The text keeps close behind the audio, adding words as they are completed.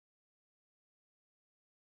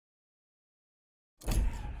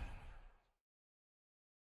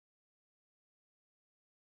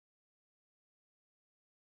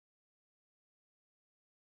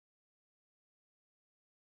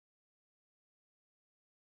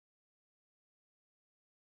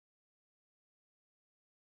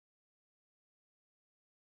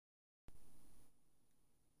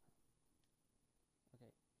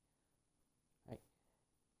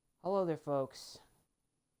Hello there, folks.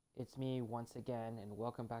 It's me once again, and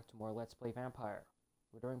welcome back to more Let's Play Vampyr.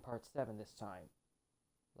 We're doing part 7 this time.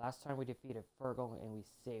 Last time we defeated Fergal and we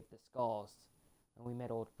saved the skulls, and we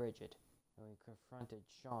met old Bridget, and we confronted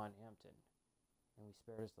Sean Hampton, and we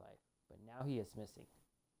spared his life, but now he is missing.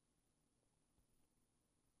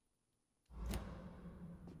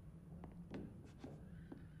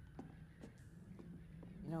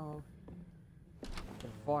 You know, I've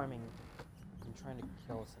been farming and trying to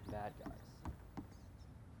kill some bad guys.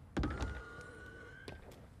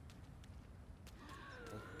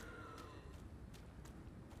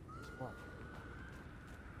 What?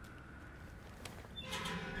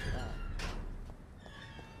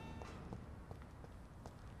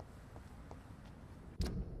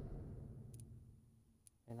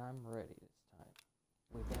 And I'm ready this time.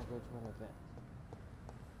 We're gonna go to an event.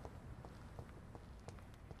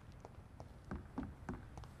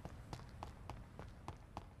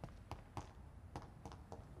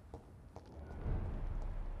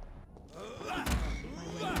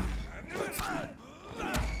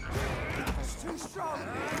 It's too strong!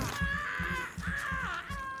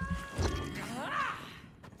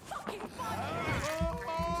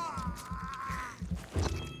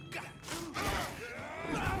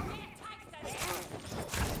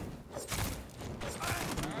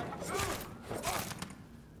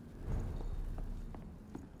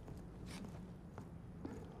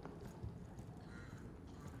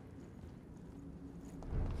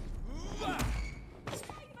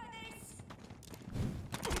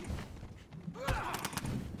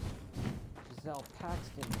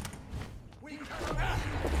 Paxton.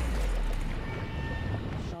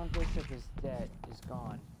 Sean Bishop is dead, is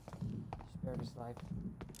gone. He spared his life.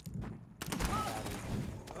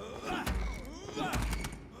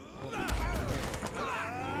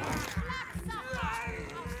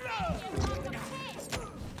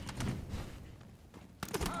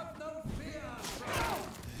 Have no fear!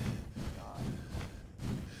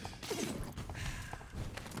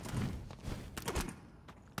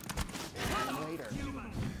 Later.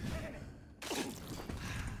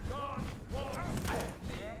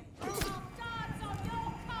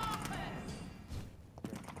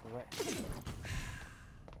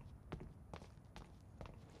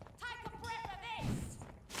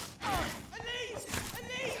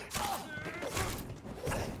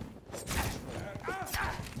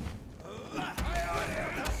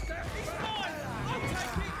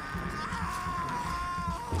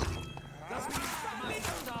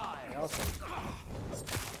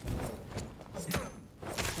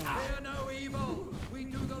 Fear no evil. We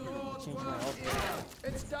do the Lord's work.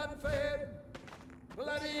 It's done for him.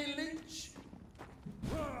 Bloody leech.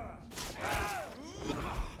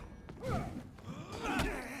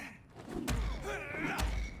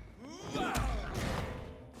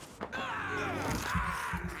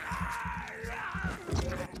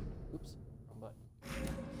 Oops, wrong button.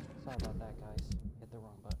 Sorry about that, guys. Hit the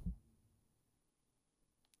wrong button.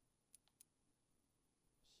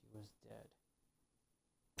 She was dead.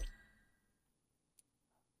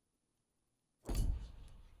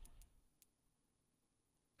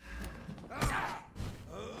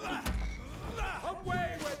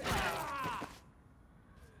 Away with her!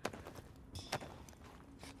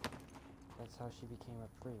 That's how she became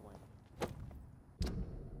a free one.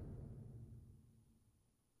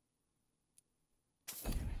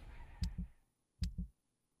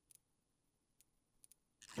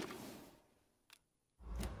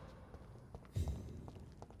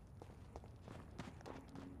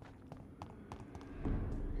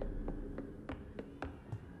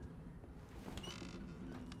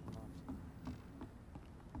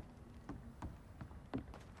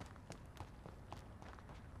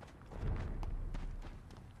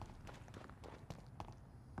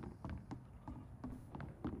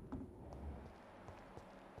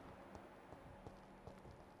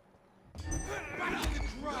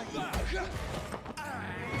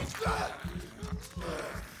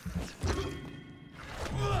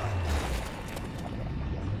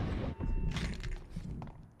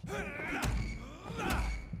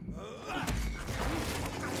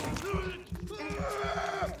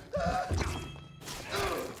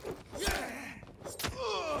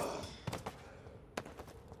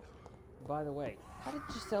 By the way, how did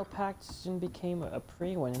Giselle Paxton become a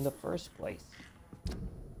pre-one in the first place?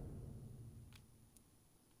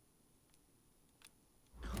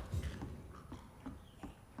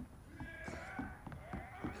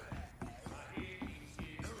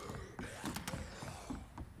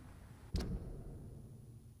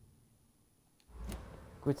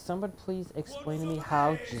 Could someone please explain to me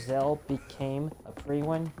how Giselle became a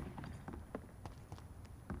pre-one?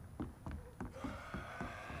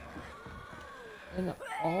 And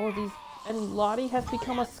all of these... And Lottie has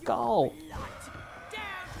become a skull!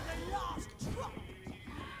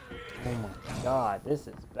 Oh my god, this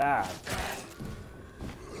is bad.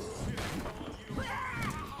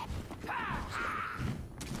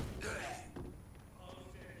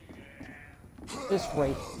 At this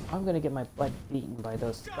rate, I'm gonna get my butt beaten by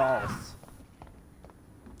those skulls.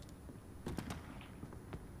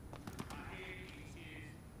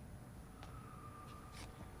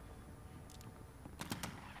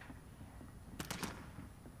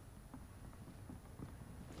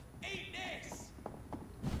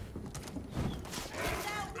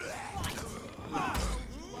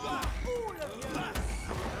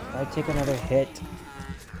 I take another hit.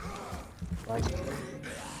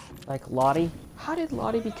 Like Lottie? How did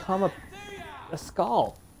Lottie become a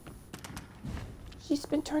skull? She's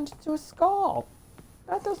been turned into a skull!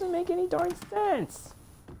 That doesn't make any darn sense!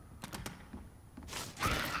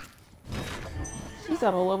 She's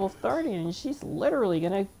at a level 30 and she's literally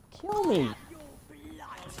gonna kill me!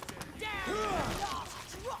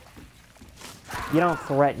 You don't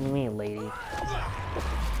threaten me, lady.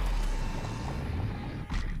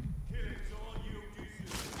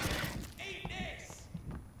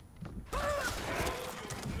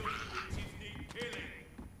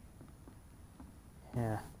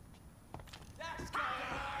 Yeah.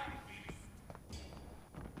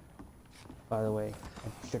 By the way,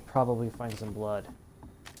 I should probably find some blood.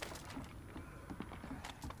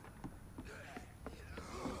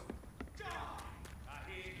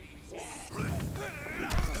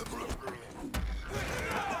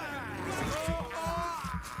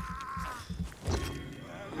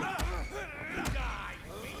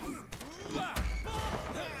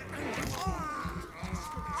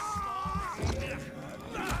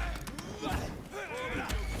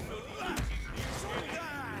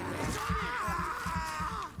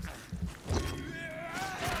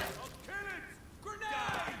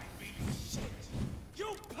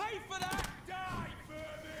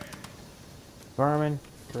 Vermin?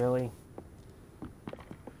 Really?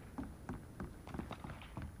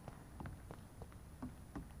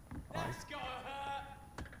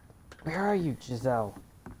 Where are you, Giselle?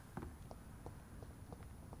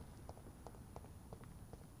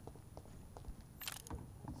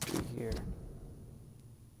 Let's see here.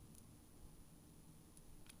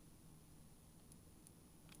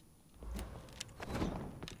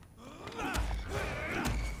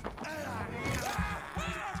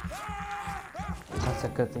 That's a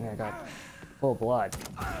good thing I got full blood.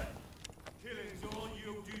 Killing's all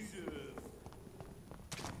you deserve.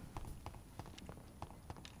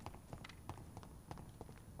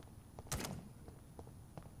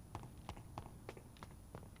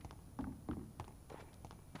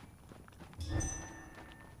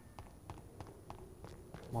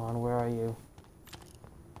 Come on, where are you?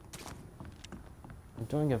 I'm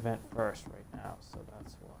doing event first right now, so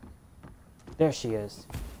that's why. There she is.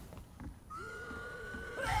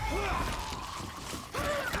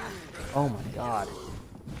 Oh my god.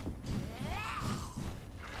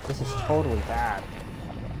 This is totally bad.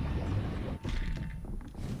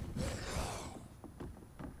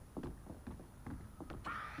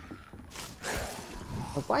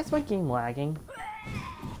 But why is my game lagging?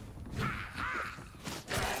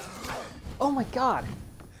 Oh my god!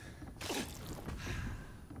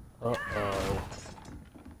 Uh-oh.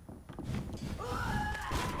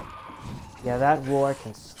 Yeah, that roar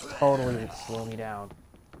can totally slow me down.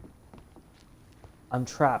 I'm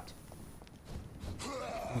trapped.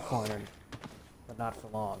 I'm cornered. But not for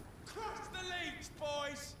long. Cross the leads,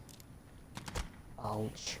 boys.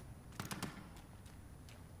 Ouch.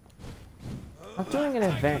 I'm doing an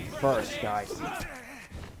event first, guys.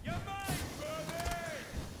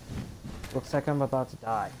 Looks like I'm about to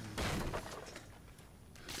die.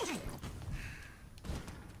 I'm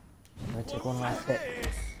gonna take one last hit.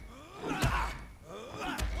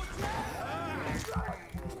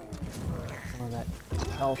 Some of that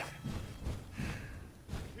health.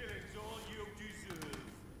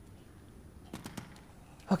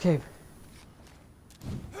 Okay.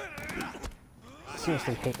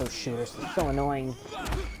 Seriously, hate those shooters. They're so annoying.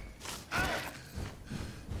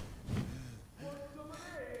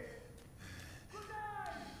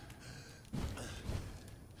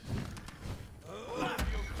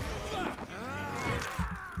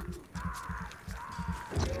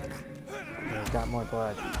 Got more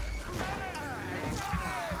blood.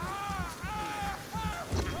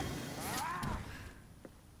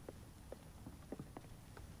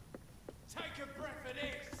 Take a breath of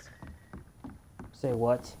this. Say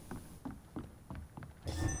what?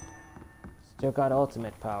 Still got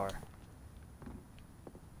ultimate power.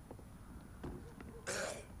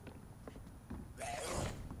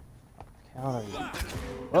 counter you.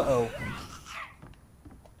 Uh-oh.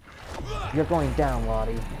 You're going down,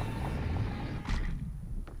 Lottie.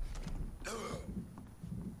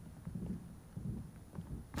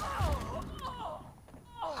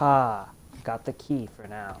 Ha! Got the key for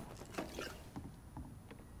now.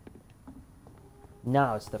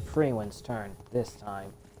 Now it's the free one's turn, this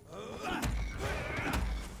time.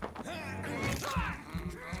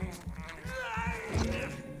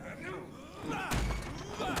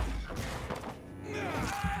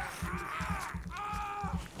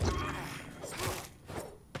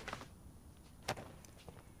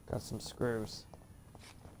 Got some screws.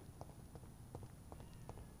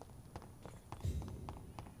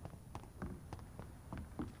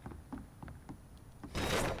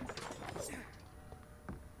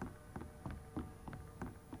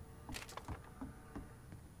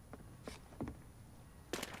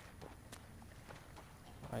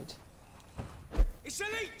 Right.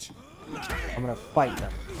 I'm gonna fight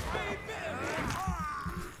them.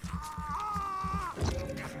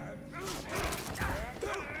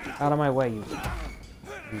 Out of my way, you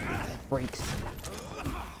freaks.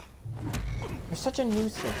 You're such a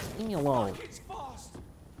nuisance. Leave me alone.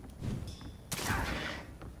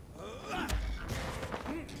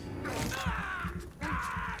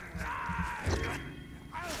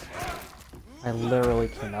 I literally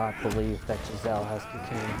cannot believe that Giselle has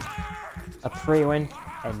become a Freeman,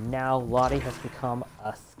 and now Lottie has become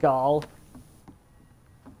a Skull.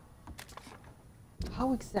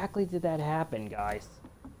 How exactly did that happen, guys?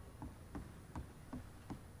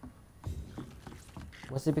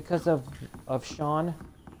 Was it because of Sean?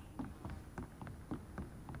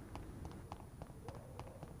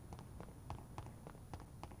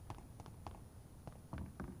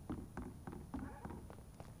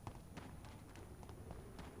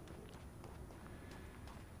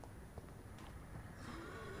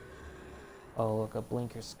 Oh, look, a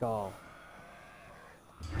blinker skull.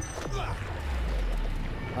 I'll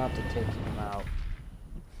have to take him out.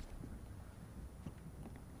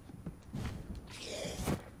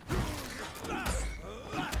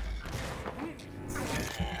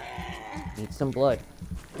 Need some blood.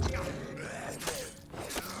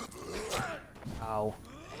 Ow.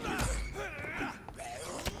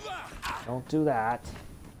 Don't do that.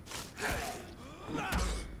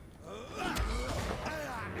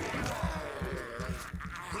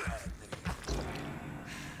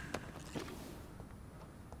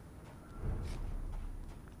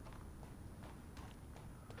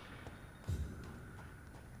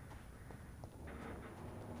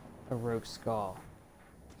 A rogue skull.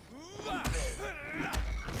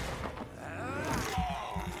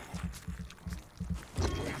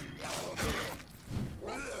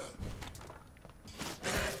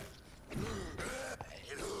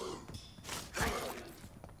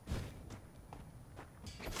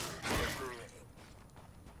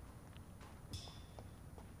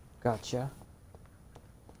 Gotcha.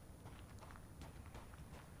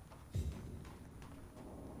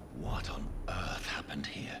 What on earth happened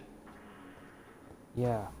here?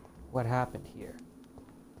 Yeah, what happened here?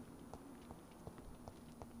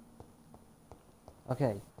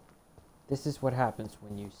 Okay, this is what happens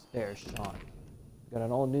when you spare Sean. Got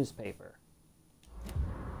an old newspaper.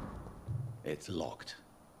 It's locked.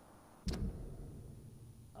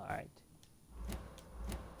 Alright.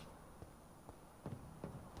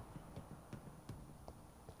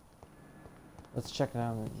 Let's check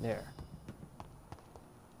down there.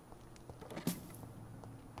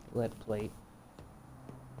 Lead plate.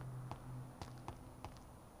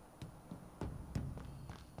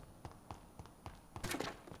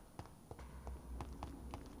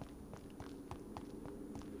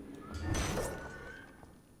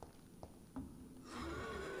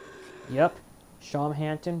 Yep, Sean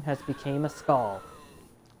Hampton has become a skull.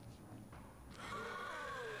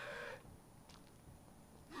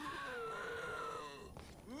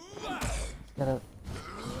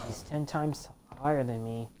 He's 10 times higher than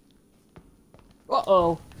me.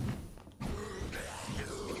 Uh-oh!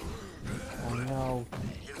 Oh no,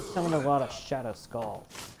 he's summoned a lot of shadow skulls.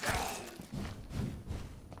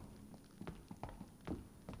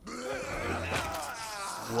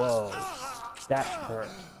 Whoa, that hurt.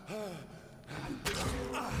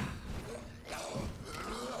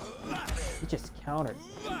 He just countered.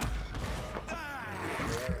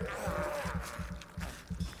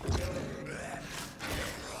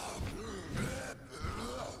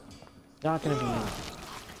 It's not gonna be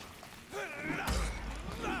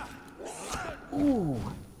me. Ooh,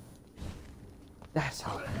 that's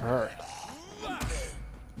how it hurt.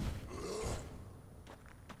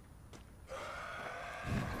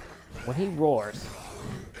 When he roars,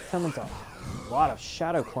 summons a A lot of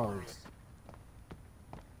shadow clones.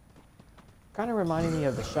 Kind of reminding me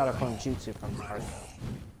of the shadow clone jutsu from Naruto.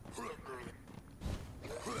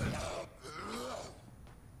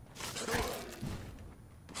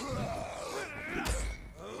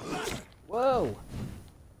 Whoa!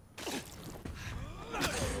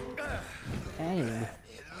 Aim.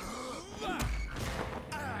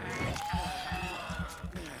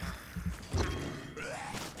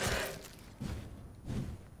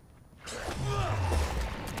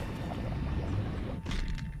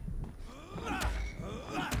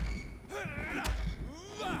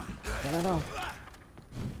 No.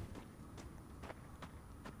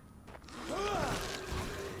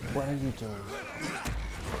 What are you doing?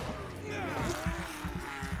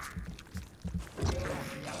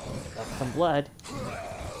 Got some blood.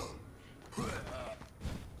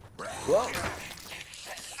 Whoa!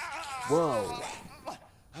 Whoa!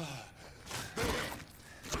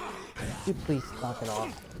 Could you please knock it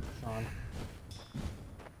off, Sean?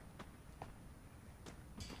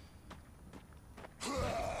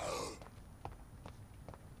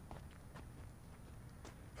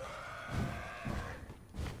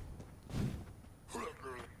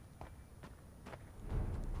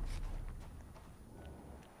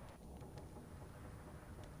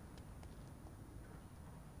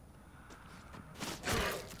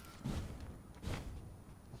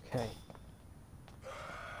 Okay.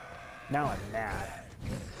 Now I'm mad.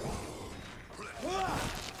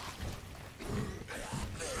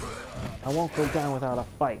 I won't go down without a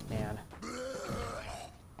fight, man.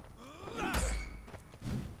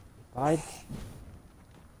 Fight.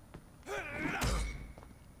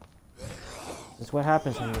 This is what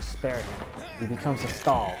happens when you spare him. He becomes a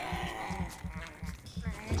stall.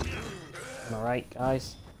 Am I right,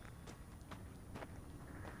 guys?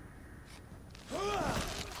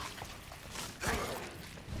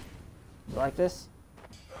 You like this?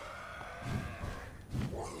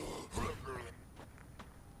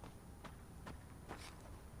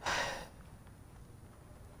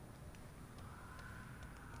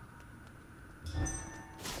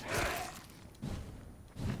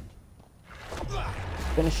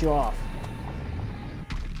 Finish you off.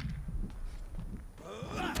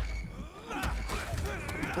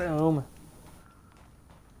 Boom.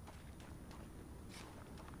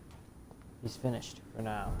 He's finished for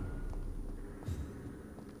now.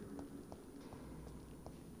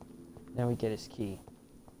 Now we get his key.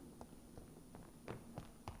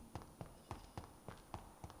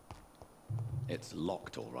 It's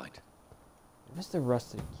locked, all right. What's the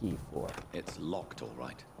rusted key for? It's locked, all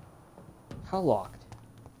right. How locked?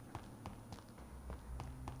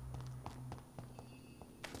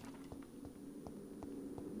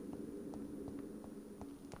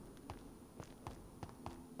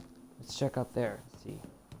 Let's check up there. See.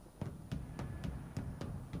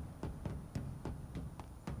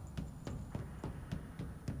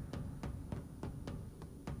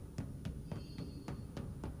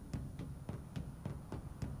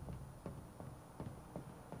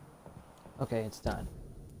 Okay, it's done.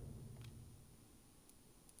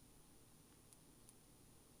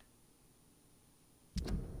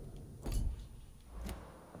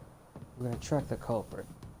 We're gonna track the culprit.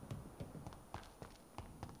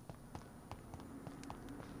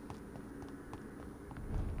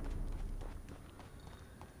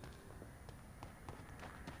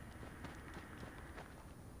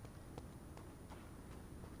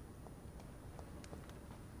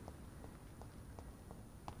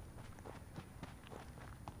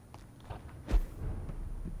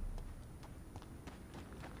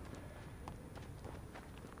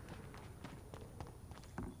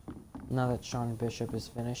 Now that Sean Bishop is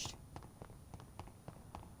finished.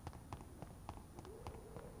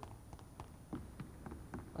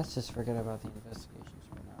 Let's just forget about the investigations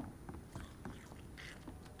for now.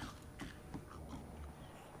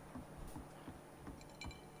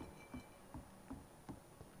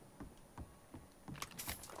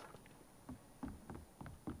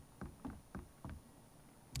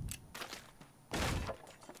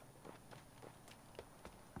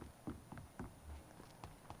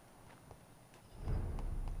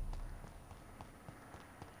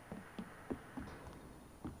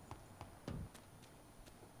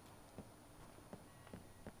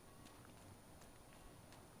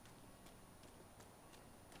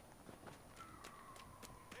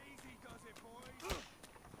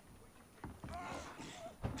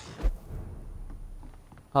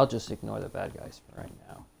 I'll just ignore the bad guys for right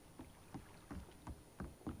now.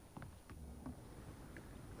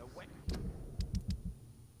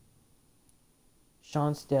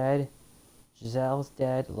 Sean's dead. Giselle's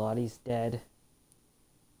dead. Lottie's dead.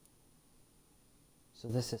 So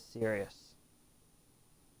this is serious.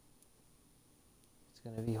 It's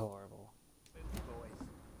gonna be horrible. Boys.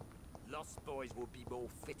 Lost Boys would be more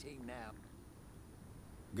fitting now.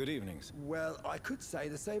 Good evenings. Well, I could say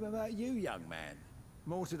the same about you, young man.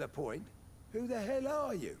 More to the point, who the hell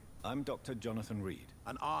are you? I'm Dr. Jonathan Reed.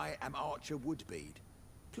 And I am Archer Woodbead.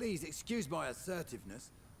 Please excuse my assertiveness.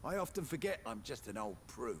 I often forget I'm just an old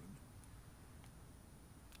prune.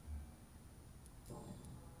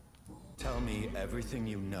 Tell me everything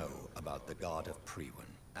you know about the God of Priwen.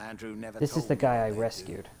 Andrew never This told is the me guy what I they do.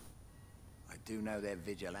 rescued. I do know they're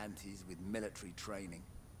vigilantes with military training.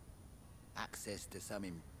 Access to some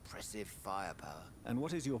impressive firepower. And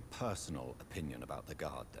what is your personal opinion about the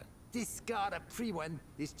Guard, then? This God of Priwen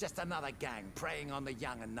is just another gang preying on the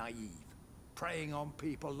young and naive. Preying on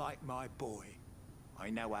people like my boy.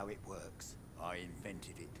 I know how it works. I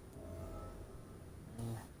invented it.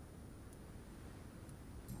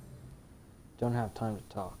 Don't have time to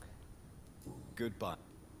talk. Goodbye.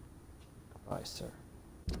 Goodbye, sir.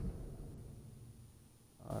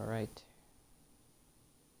 Alright.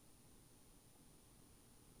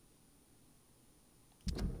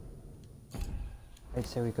 I'd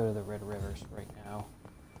say we go to the Red Rivers right now.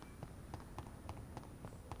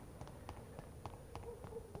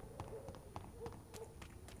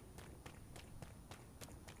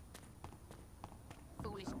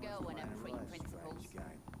 Foolish girl and her pre-principles. She's got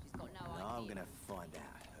no idea. I'm gonna find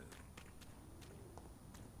out who.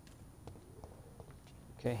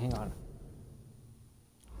 Okay, hang on.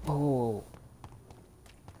 Oh!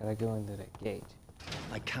 Gotta go into the gate.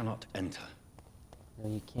 I cannot enter. No,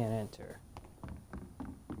 you can't enter.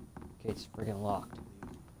 Gate's friggin' locked.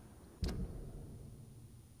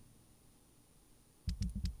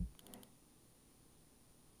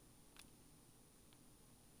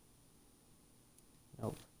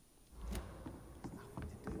 Nope.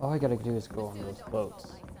 All I gotta do is go on those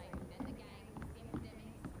boats.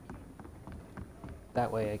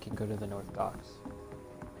 That way I can go to the North Docks.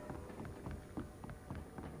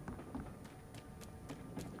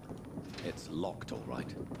 It's locked, all right.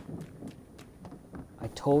 I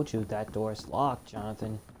told you that door's locked,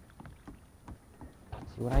 Jonathan.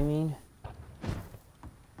 See what I mean?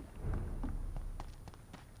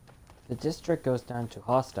 The district goes down to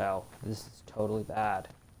hostile. This is totally bad.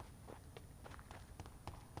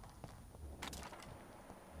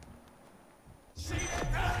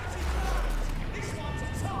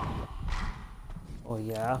 Oh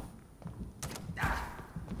yeah?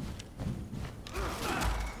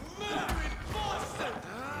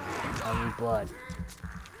 I need blood.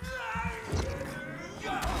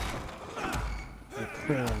 You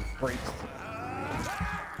premium freaks.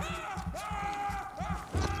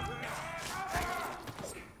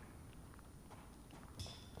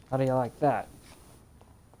 How do you like that?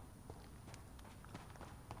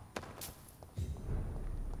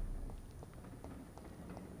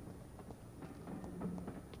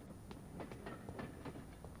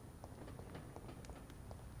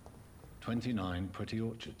 "29 Pretty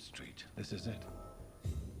Orchard Street. This is it.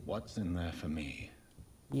 What's in there for me?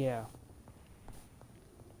 Yeah.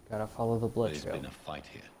 Gotta follow the blood There's trail. been a fight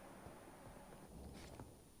here.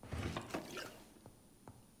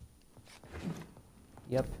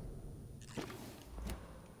 Yep.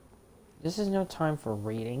 This is no time for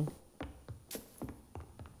reading.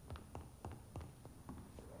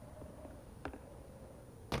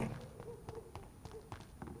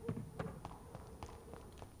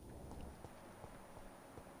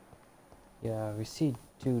 Yeah, we see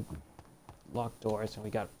two locked doors and we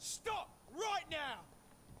got Stop right now!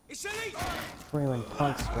 It's elite! Freeman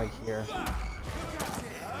punks right here.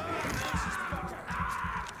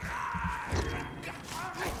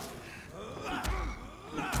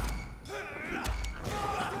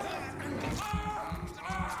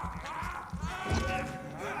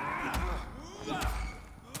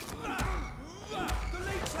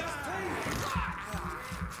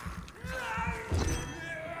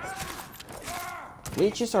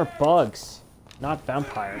 Leeches are bugs, not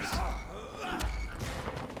vampires.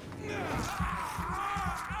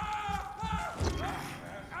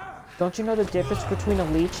 Don't you know the difference between a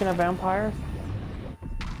leech and a vampire?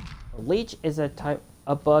 A leech is a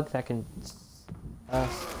bug that can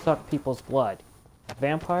suck people's blood. A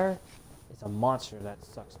vampire is a monster that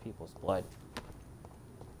sucks people's blood.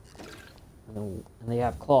 And they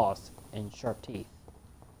have claws and sharp teeth.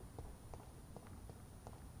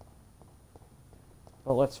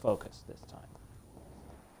 But let's focus this time.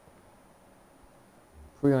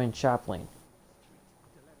 Freeman Chaplain.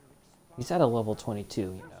 He's at a level 22, you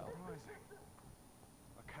know.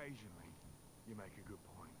 Occasionally, you make a good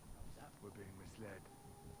point. We're being misled.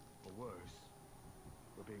 Or worse,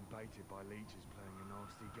 We're being baited by leeches playing a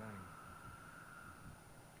nasty game.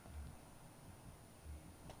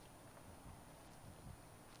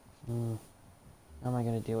 How am I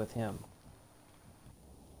gonna deal with him?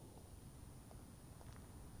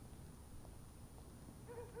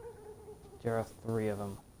 There are 3 of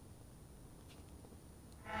them.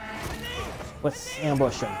 Let's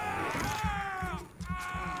ambush him.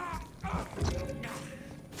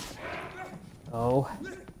 Oh.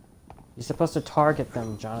 You're supposed to target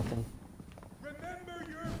them, Jonathan. Remember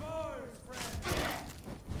your vows,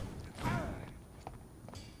 friend.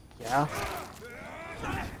 Yeah?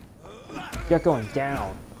 You're going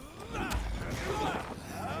down.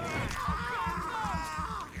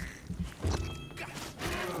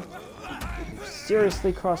 You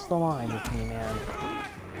seriously crossed the line with me, man.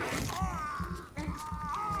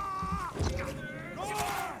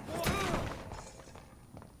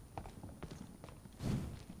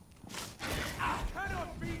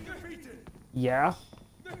 Yeah?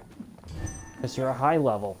 Because you're a high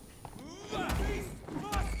level.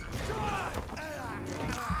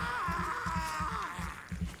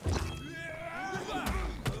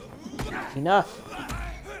 Enough.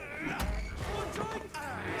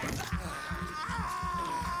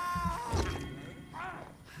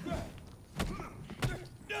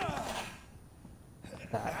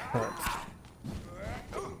 That hurt.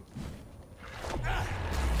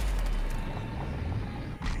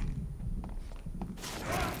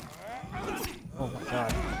 Oh my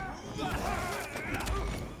god.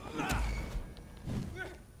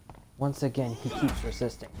 Once again, he keeps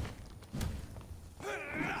resisting.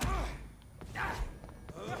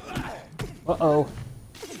 Uh-oh.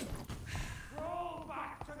 Roll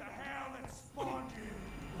back to the hell that spawned you.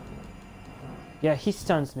 Yeah, he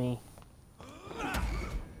stuns me.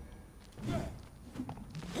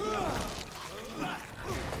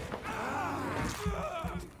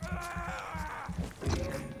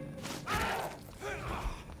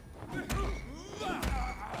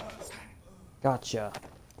 Gotcha.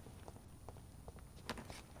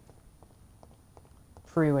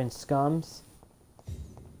 Freewin scums.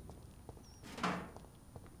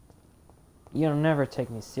 You'll never take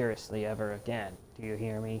me seriously ever again. Do you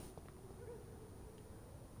hear me?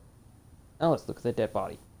 Now let's look at the dead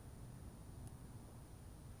body.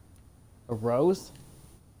 A rose?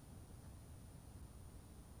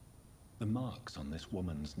 The marks on this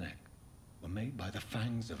woman's neck were made by the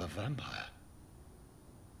fangs of a vampire.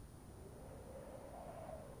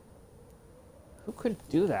 Who could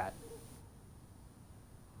do that?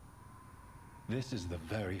 This is the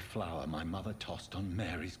very flower my mother tossed on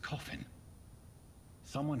Mary's coffin.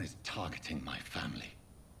 Someone is targeting my family.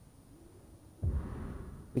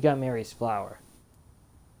 We got Mary's flower.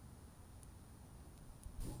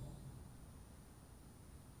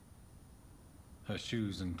 Her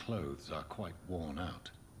shoes and clothes are quite worn out.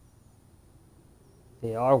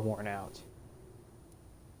 They are worn out.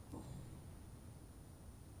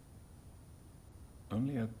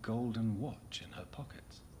 Only a golden watch in her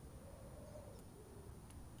pockets.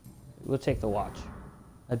 We'll take the watch.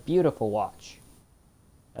 A beautiful watch.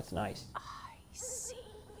 That's nice. I see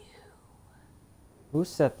you. Who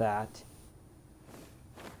said that?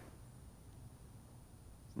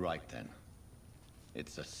 Right then.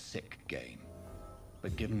 It's a sick game.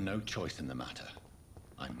 But given no choice in the matter,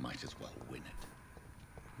 I might as well win it.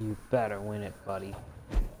 You better win it, buddy.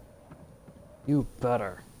 You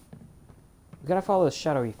better. We gotta follow the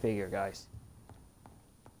shadowy figure, guys.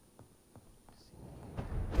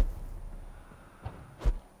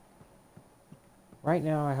 Right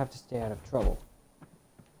now, I have to stay out of trouble.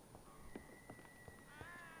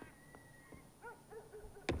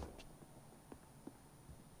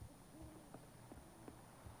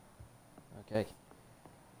 Okay.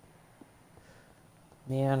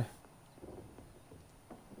 Man.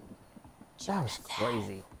 That was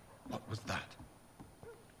crazy. What was that?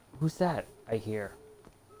 Who's that I hear?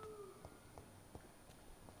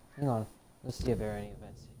 Hang on. Let's see if there are any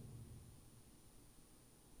events.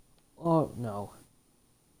 Oh, no.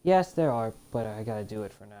 Yes, there are, but I gotta do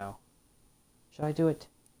it for now. Should I do it?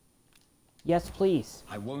 Yes, please.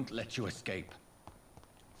 I won't let you escape.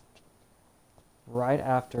 Right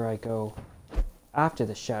after I go after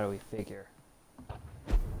the shadowy figure.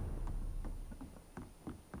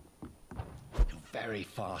 You're very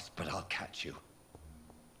fast, but I'll catch you.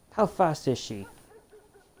 How fast is she?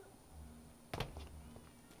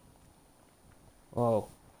 Whoa.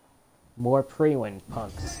 More pre-wind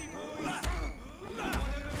punks.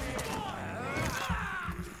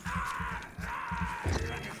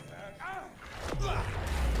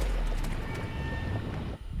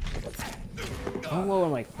 Don't lower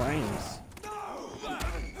my frames.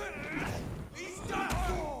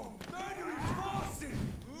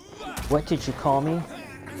 What did you call me?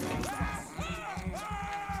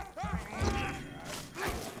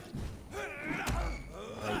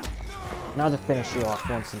 Right. Now to finish you off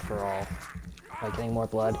once and for all. By getting more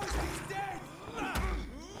blood.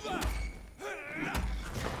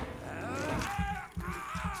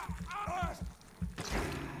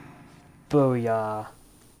 Booyah.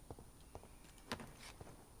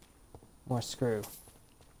 More screw.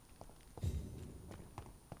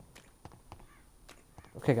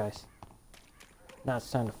 Okay, guys. Now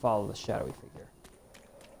it's time to follow the shadowy figure.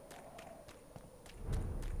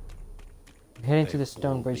 We're heading to the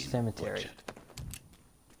Stonebridge Cemetery.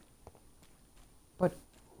 But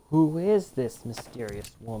who is this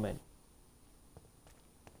mysterious woman?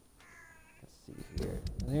 Let's see here.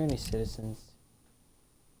 Are there any citizens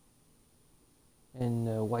in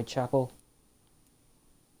Whitechapel?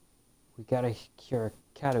 We gotta cure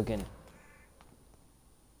Cadogan.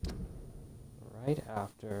 Right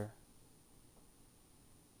after.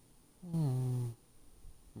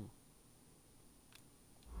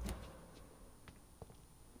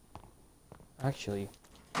 Actually,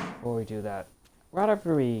 before we do that, right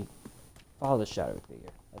after we follow the shadow figure,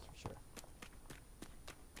 that's for sure.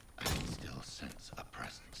 I can still sense a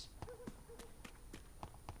presence.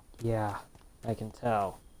 Yeah, I can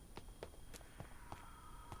tell.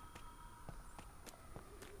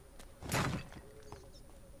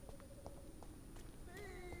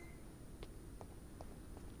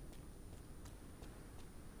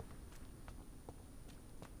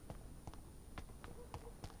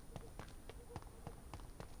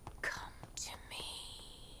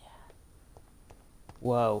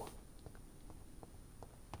 Whoa.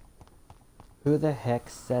 Who the heck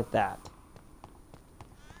said that?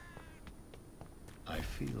 I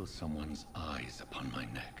feel someone's eyes upon my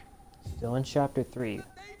neck. Still in chapter 3. In the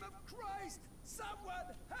name of Christ,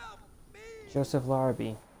 someone help me! Joseph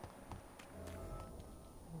Larrabee.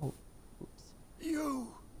 Oh, oops. You!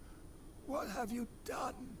 What have you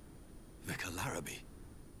done? Vicar Larrabee,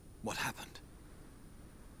 what happened?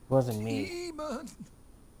 It wasn't me. Demon!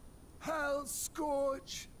 Hell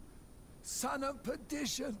scourge! Son of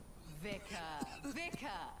perdition! Vicar!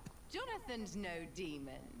 Jonathan's no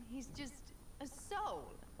demon. He's just a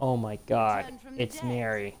soul. Oh my god. Returned from the It's dead.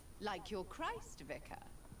 Mary. Like your Christ, Vicar.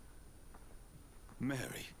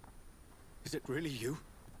 Mary, is it really you?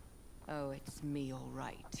 Oh, it's me, all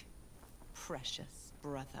right. Precious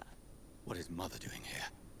brother. What is Mother doing here?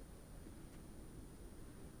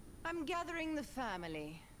 I'm gathering the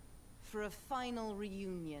family for a final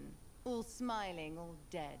reunion. All smiling, all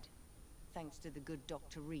dead. Thanks to the good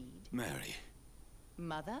Dr. Reed. Mary,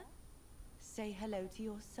 Mother, say hello to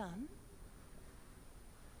your son.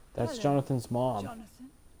 That's Hello, Jonathan's mom. Jonathan.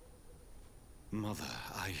 Mother,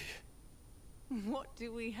 What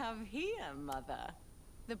do we have here, Mother?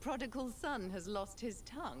 The prodigal son has lost his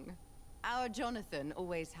tongue. Our Jonathan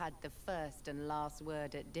always had the first and last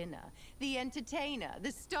word at dinner. The entertainer,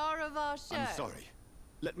 the star of our show. I'm sorry.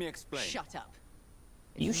 Let me explain. Shut up.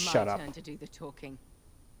 You It's shut my up. turn to do the talking.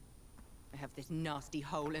 I have this nasty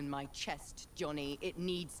hole in my chest, Johnny. It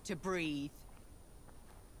needs to breathe.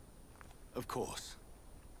 Of course.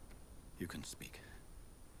 You can speak.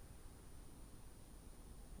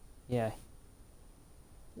 Yeah.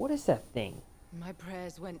 What is that thing? My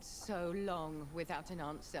prayers went so long without an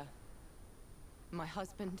answer. My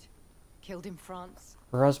husband, killed in France.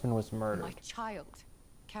 Her husband was My murdered. child,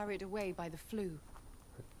 carried away by the flu.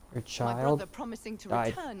 Her My child brother promising to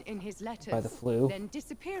died return in his letters, by the flu. then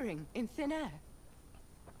disappearing in thin air.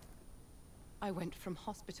 I went from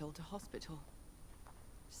hospital to hospital,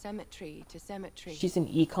 cemetery to cemetery, She's an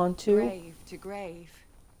econ too? grave to grave.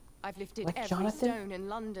 I've lifted Like every Jonathan? stone in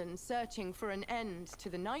London, searching for an end to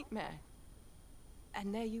the nightmare.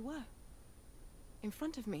 And there you were, in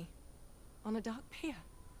front of me, on a dark pier.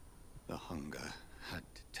 The hunger had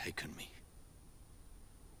taken me.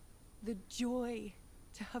 The joy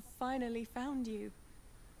to have finally found you.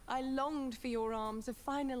 I longed for your arms, a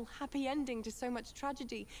final happy ending to so much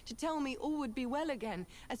tragedy, to tell me all would be well again,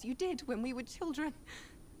 as you did when we were children.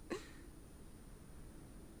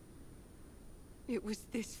 It was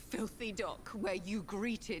this filthy dock where you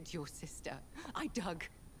greeted your sister. I dug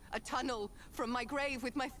a tunnel from my grave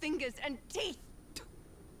with my fingers and teeth.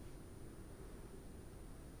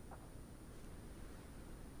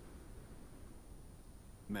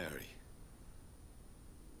 Mary,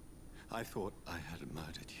 I thought I had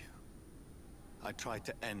murdered you. I tried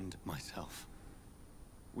to end myself.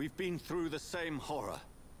 We've been through the same horror.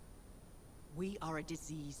 We are a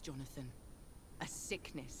disease, Jonathan. A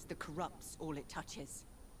sickness that corrupts all it touches.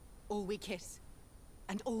 All we kiss,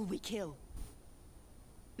 and all we kill.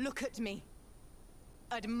 Look at me.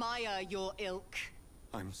 admire your ilk.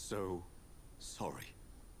 I'm so sorry.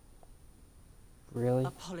 Really?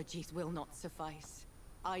 Apologies will not suffice.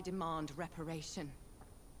 I demand reparation.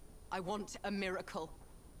 I want a miracle.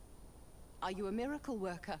 Are you a miracle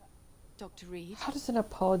worker, Dr. Reed? How does an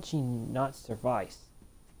apology not suffice?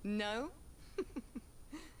 No?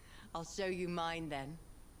 I'll show you mine then.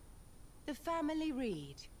 The family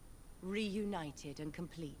Reed, reunited and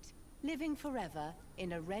complete, living forever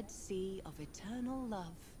in a red sea of eternal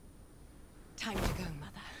love. Time to go,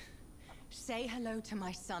 Mother. Say hello to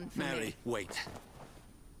my son for Mary, me. wait.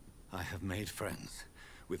 I have made friends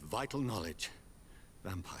with vital knowledge.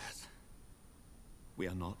 Vampires. We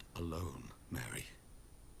are not alone, Mary.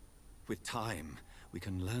 With time, we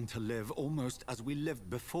can learn to live almost as we lived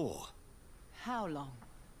before. How long?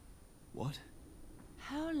 What?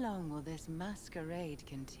 How long will this masquerade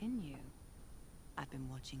continue? I've been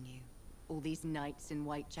watching you. All these nights in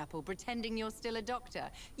Whitechapel, pretending you're still a doctor.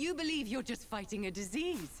 You believe you're just fighting a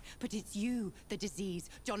disease. But it's you, the disease.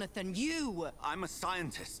 Jonathan, you! I'm a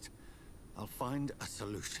scientist. I'll find a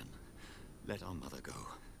solution. Let our mother go,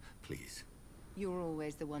 please. You're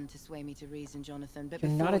always the one to sway me to reason, Jonathan. But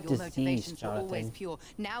You're before, not a your disease, motivations were always Jonathan. pure.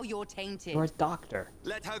 Now you're tainted. You're a doctor.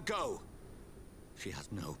 Let her go! She has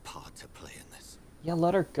no part to play in this. Yeah,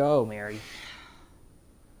 let her go, Mary.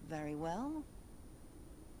 Very well.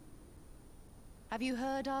 Have you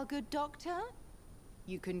heard our good doctor?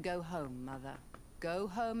 You can go home, Mother. Go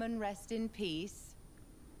home and rest in peace.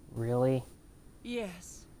 Really?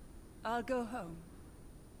 Yes, I'll go home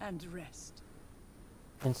and rest.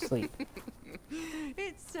 And sleep.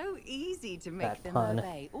 It's so easy to make That them pun.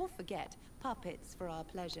 obey or forget puppets for our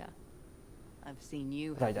pleasure. I've seen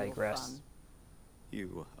you I have your digress. fun.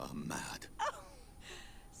 You are mad.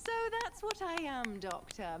 So that's what I am,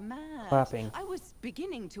 Doctor. Mad. Clapping. I was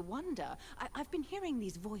beginning to wonder. I've been hearing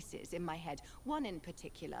these voices in my head. One in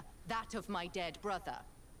particular, that of my dead brother.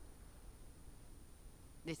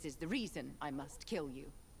 This is the reason I must kill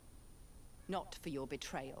you. Not for your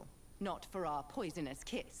betrayal. Not for our poisonous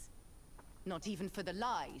kiss. Not even for the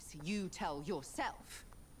lies you tell yourself.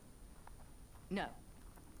 No.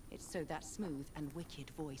 It's so that smooth and wicked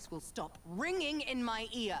voice will stop ringing in my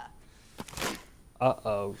ear.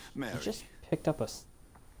 Uh-oh. Mary. You just picked up a...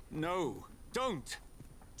 No, don't!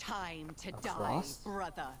 Time to die, cross?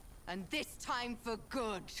 brother. And this time for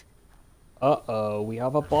good. Uh-oh. We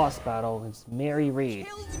have a boss battle. It's Mary Reed.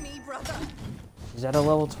 Killed me, brother. She's at a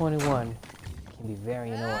level 21. Can be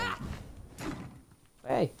very annoying.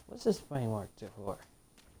 Hey, what's this flame mark do for?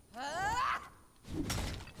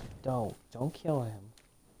 Don't kill him.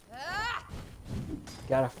 You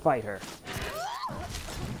gotta fight her.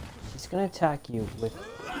 She's gonna attack you with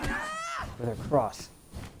her cross.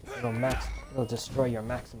 It'll destroy your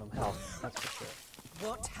maximum health. That's for sure.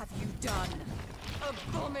 What have you done?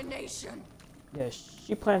 Abomination! Yeah,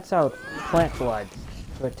 she plants out plant blood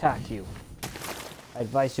to attack you. I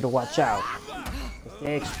advise you to watch out. If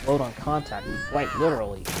they explode on contact, quite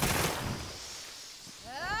literally.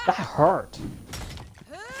 That hurt.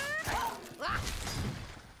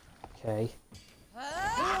 Okay.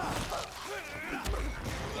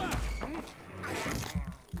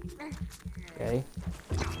 Okay.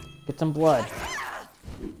 Get some blood.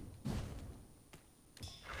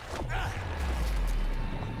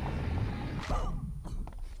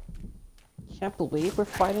 Can't believe we're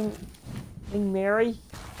fighting Mary.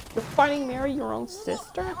 You're fighting Mary, your own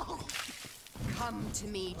sister? Come to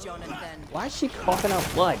me, Jonathan. Why is she coughing out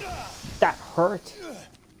blood? That hurt.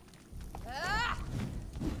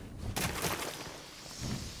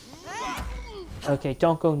 Okay,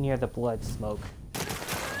 don't go near the blood smoke.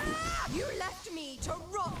 You left me to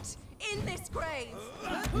rot in this grave.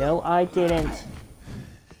 No, I didn't.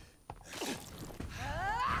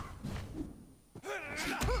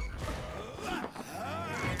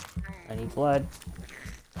 I need blood.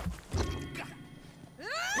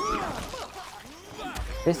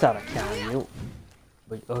 This ought to counter you.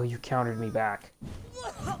 But, oh, you countered me back.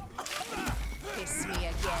 Kiss me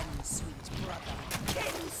again, sweet brother.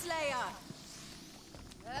 Kinslayer!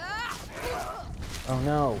 Oh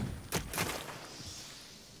no.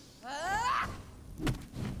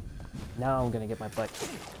 Now I'm gonna get my butt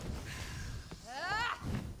kicked.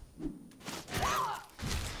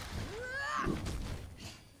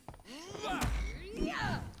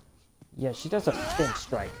 Yeah, she does a spin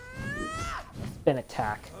strike. A spin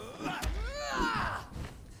attack.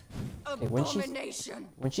 Okay, Abomination!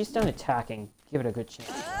 when she's done attacking, give it a good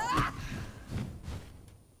chance.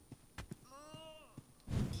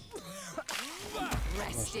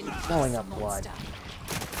 Rest in Throwing peace, up blood. monster.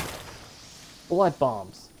 Blood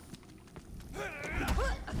bombs.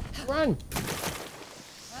 Run!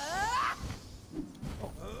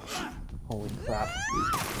 Crap.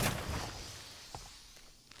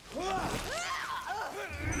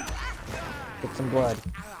 Get some blood.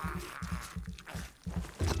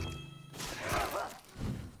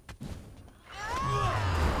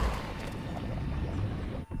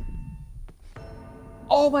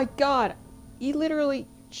 Oh my god! She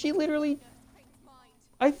literally...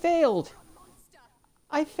 I failed!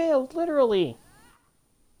 I failed, literally!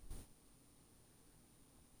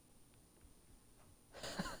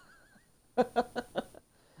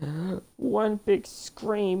 One big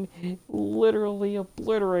scream literally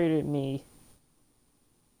obliterated me.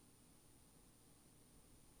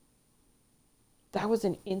 That was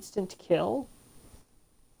an instant kill?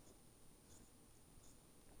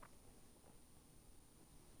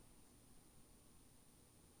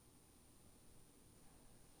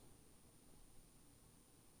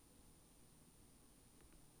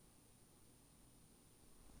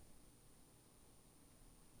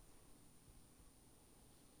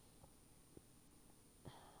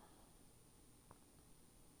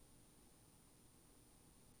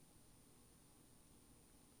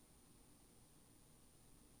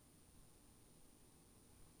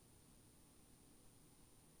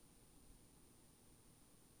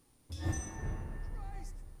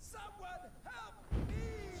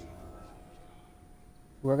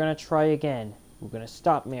 We're gonna try again. We're gonna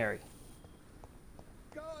stop Mary.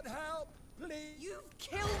 God help, please. You've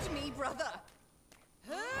killed me, brother.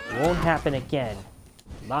 It won't happen again.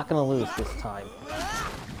 I'm not gonna lose this time.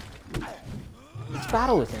 This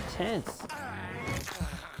battle is intense.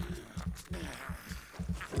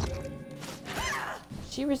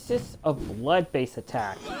 She resists a blood-based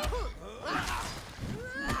attack.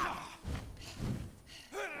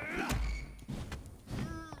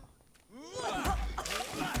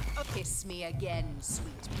 Kiss me again,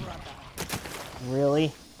 sweet brother.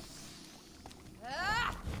 Really?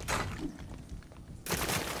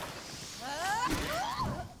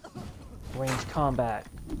 Range combat.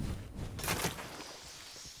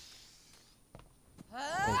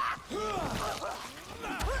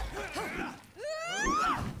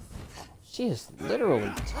 She is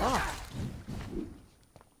literally tough.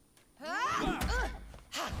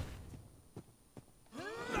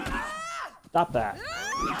 Stop that.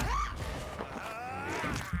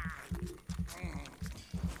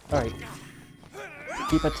 Alright.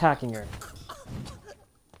 Keep attacking her.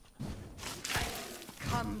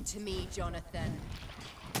 Come to me, Jonathan.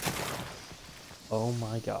 Oh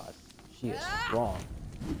my god. She is strong.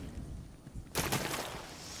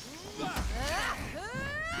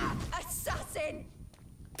 Assassin!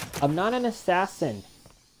 I'm not an assassin.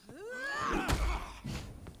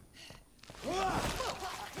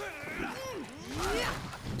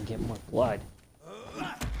 Get more blood.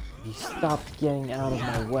 You stopped getting out of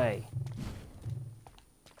my way.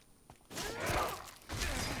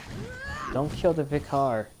 Don't kill the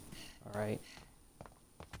Vicar. Alright.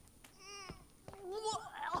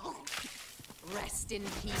 Rest in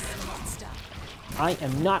peace, monster. I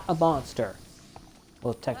am not a monster.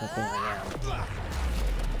 Well, technically I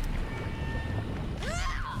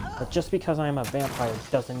am. But just because I am a vampire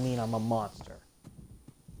doesn't mean I'm a monster.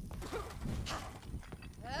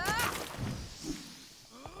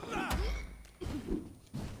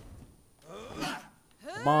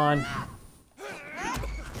 Come on.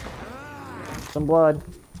 Some blood.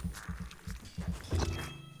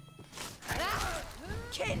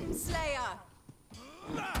 Kinslayer!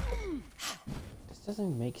 This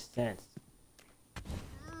doesn't make sense.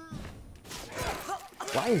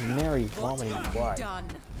 Why is Mary vomiting blood? Done.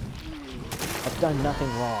 I've done nothing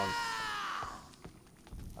wrong.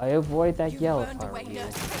 I avoid that yell if Burned I were away you.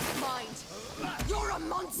 Nurse Frank's mind. You're a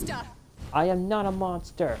monster. I am not a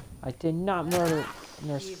monster. I did not murder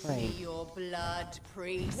Nurse Give Frank. me your blood,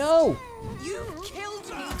 priest. No! You killed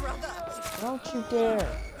me, brother. Don't you dare!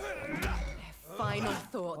 Final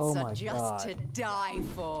thoughts Oh are my just God. to die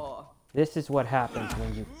for. This is what happens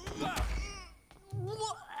when you...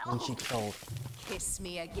 when she killed. Kiss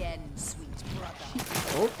me again, sweet brother.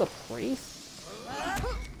 Killed the priest?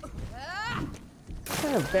 What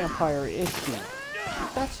kind of vampire is she?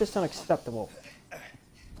 That's just unacceptable. Okay.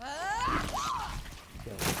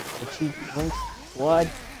 If she drinks blood,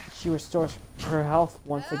 she restores her health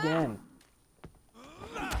once again.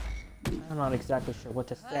 I'm not exactly sure what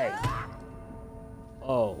to say.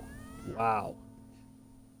 Oh, wow.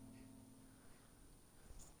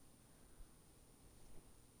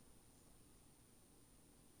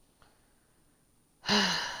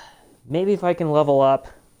 Maybe if I can level up.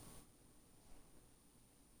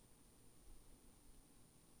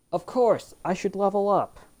 Of course, I should level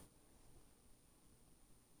up.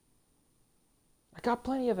 I got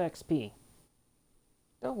plenty of XP.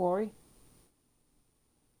 Don't worry.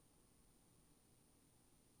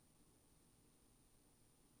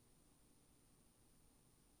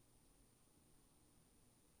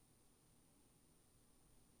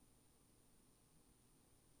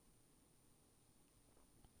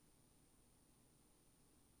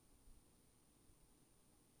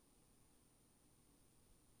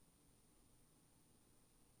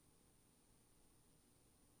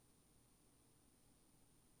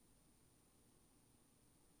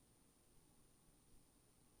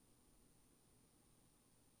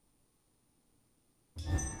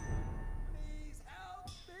 Please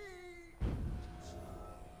help me!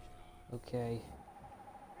 Okay.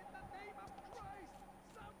 In the name of Christ,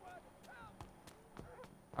 someone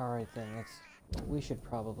help! Alright then, we should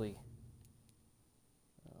probably...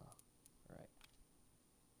 Alright.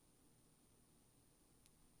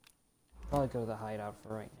 Probably go to the hideout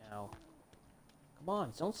for right now. Come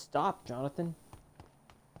on, don't stop, Jonathan.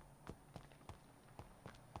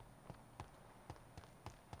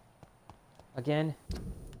 Again?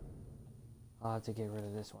 I'll have to get rid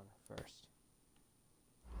of this one first.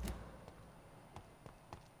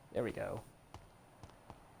 There we go.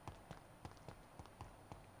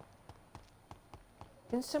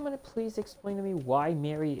 Can someone please explain to me why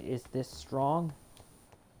Mary is this strong?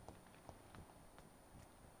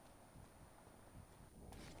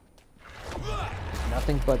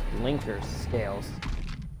 Nothing but blinker scales.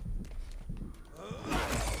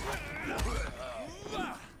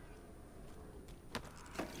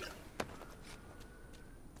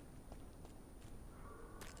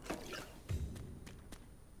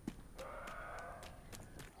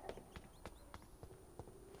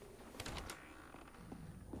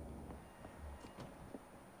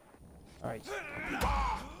 Alright.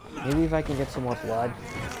 Maybe if I can get some more blood.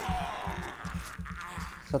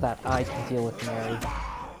 So that I can deal with Mary.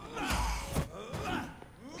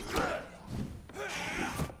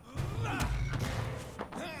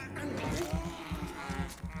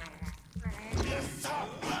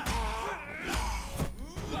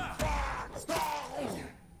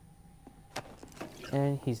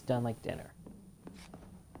 And he's done like dinner.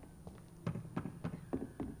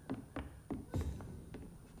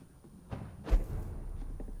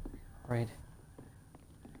 Right.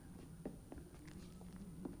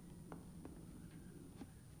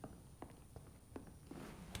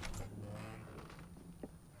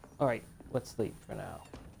 Alright, let's sleep for now.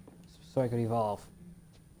 So I could evolve.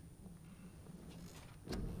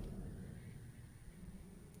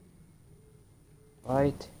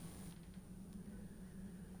 Right.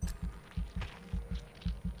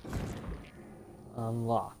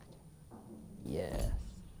 Unlocked. Yes.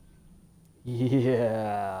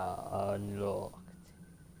 Yeah, unlocked.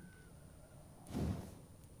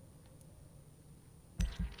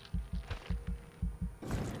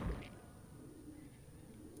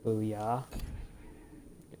 Booyah.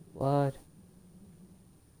 Get blood.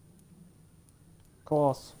 Of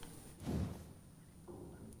course.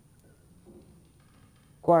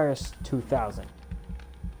 Requires 2,000.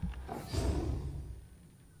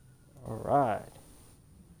 Alright.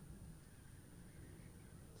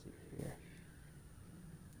 Let's see here.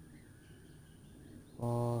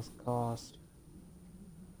 Cost.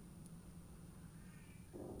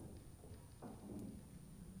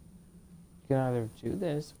 You can either do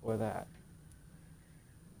this or that.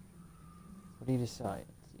 What do you decide?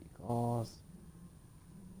 Let's see. Cost.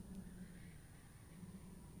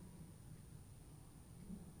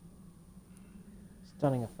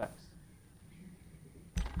 Stunning effects.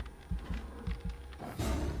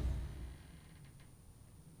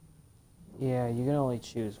 Yeah, you can only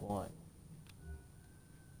choose one.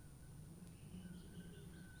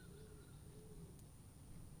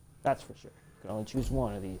 That's for sure. You can only choose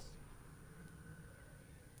one of these.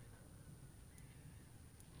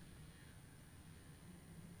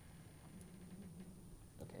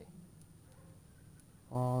 Okay.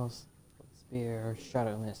 Pause. Spear.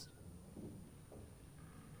 Shadow Mist.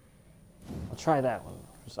 I'll try that one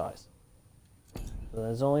for size. So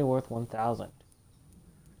that's only worth 1,000.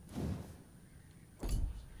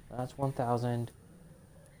 That's 1,000.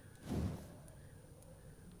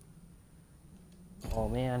 Oh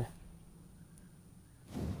man.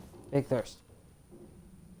 Big thirst.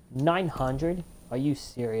 900? Are you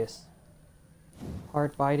serious?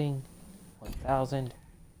 Heart biting. 1,000.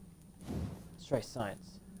 Let's try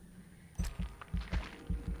science.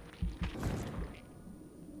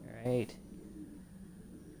 Alright.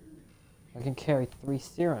 I can carry 3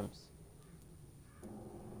 serums.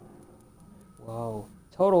 Whoa.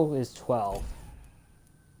 Total is 12.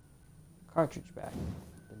 Cartridge back.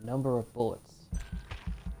 The number of bullets.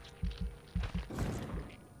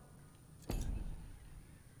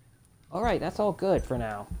 Alright, that's all good for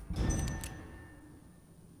now.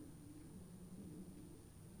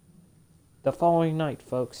 The following night,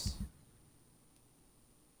 folks.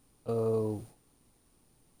 Oh.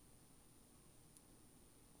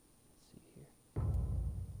 Let's see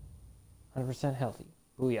here. 100% healthy.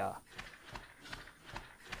 Booyah.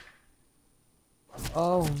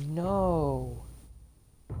 Oh no.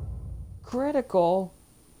 Critical?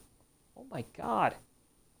 Oh my god.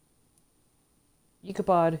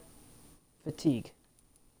 Ichabod. Fatigue.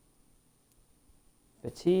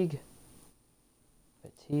 Fatigue.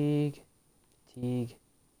 Fatigue. Fatigue.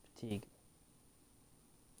 Fatigue.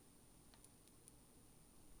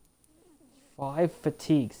 5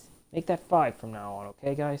 fatigues. Make that 5 from now on,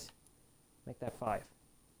 okay, guys? Make that 5.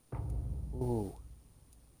 Ooh.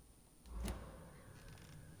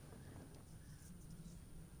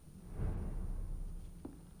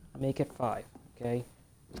 Make it 5, okay?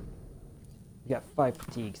 You got 5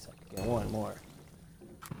 fatigues. I could get 1 more.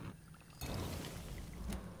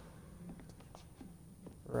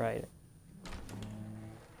 Right.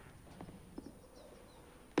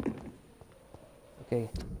 Okay,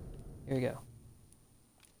 here we go.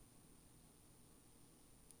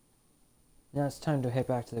 Now it's time to head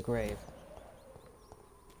back to the grave.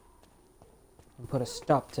 And put a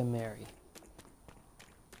stop to Mary.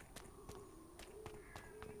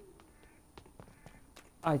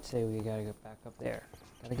 I'd say we gotta get back up there.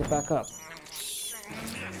 Gotta get back up.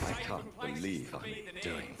 I can't believe I'm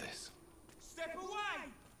doing this. Step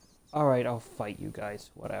away! Alright, I'll fight you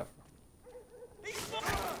guys. Whatever.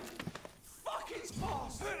 Fuck his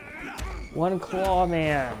boss! One claw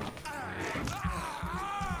man.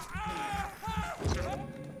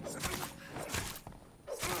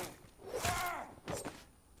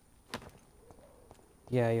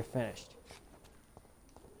 Yeah, you're finished.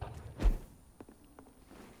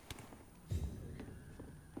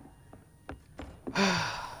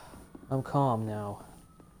 I'm calm now.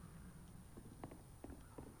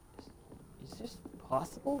 Is this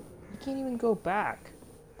possible? You can't even go back.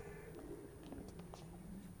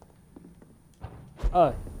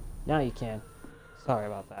 Oh, now you can. Sorry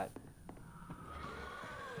about that.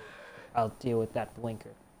 I'll deal with that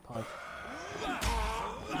blinker. Punch.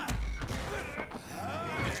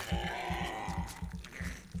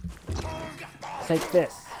 Take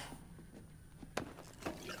this.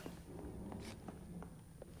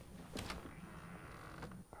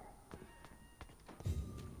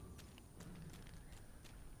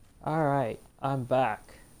 Alright, I'm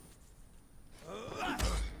back.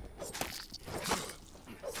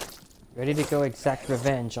 Ready to go exact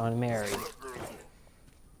revenge on Mary.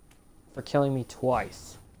 For killing me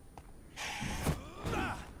twice.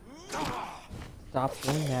 Stop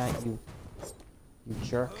doing that, you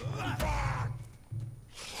jerk.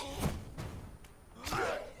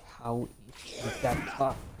 How is that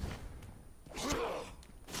tough?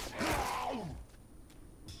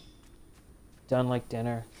 Done like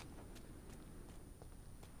dinner.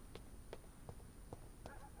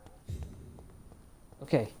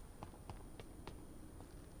 Okay.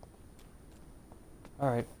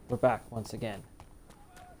 Alright, we're back once again.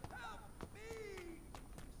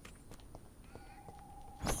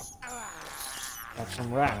 Got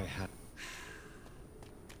some rat. I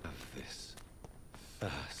have this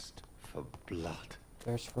thirst for blood.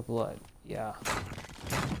 Thirst for blood, yeah.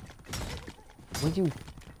 Why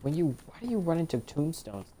do you run into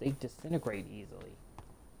tombstones? They disintegrate easily.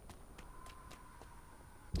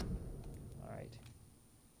 Alright.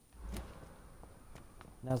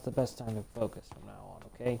 Now's the best time to focus from now on,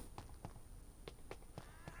 okay?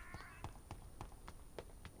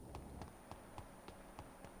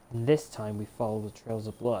 And this time we follow the trails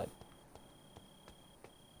of blood.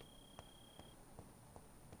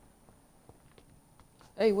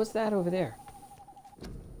 Hey, what's that over there?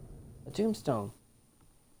 A tombstone.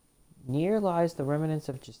 Near lies the remnants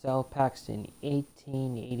of Giselle Paxton,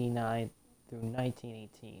 1889 through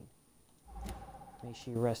 1918. May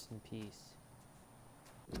she rest in peace.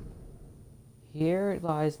 Here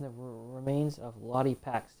lies the remains of Lottie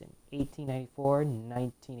Paxton,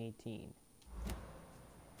 1894-1918.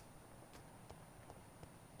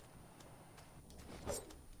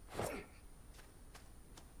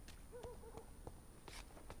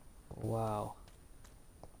 Wow.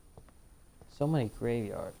 So many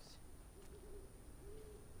graveyards.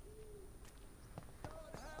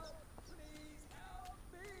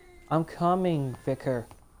 I'm coming, Vicar.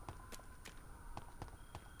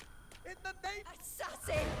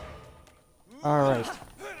 Assassin! Alright.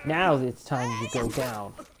 Now it's time to go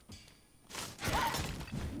down.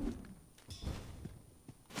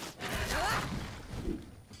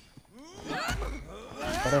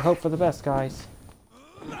 Better hope for the best, guys.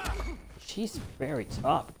 She's very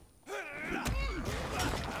tough.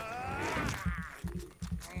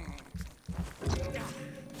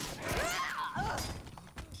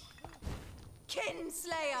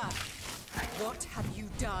 Kinslayer! What have you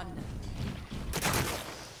done?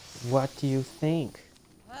 What do you think?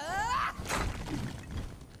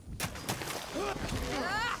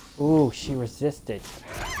 Ooh, she resisted.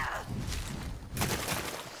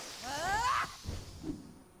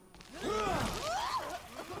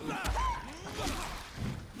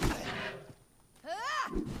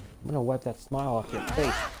 I'm gonna wipe that smile off your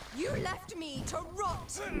face. You left me to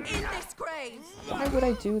rot in this grave! Why would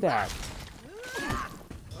I do that?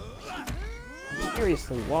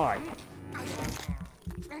 Seriously, why?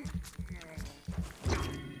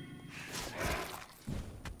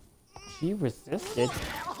 She resisted.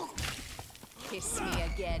 Kiss me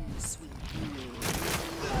again, sweet.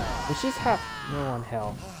 But she's half no on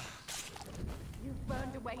hell. You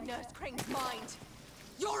burned away Nurse Crane's mind.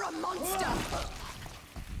 You're a monster!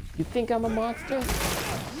 You think I'm a monster?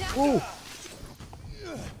 Ooh!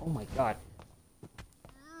 Oh my god.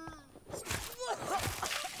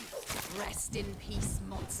 Rest in peace,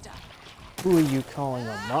 monster. Who are you calling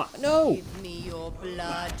a No! Give me your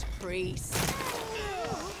blood, priest.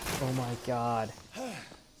 Oh my god.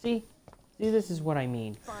 See? See, this is what I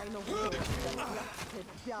mean. Final force that's left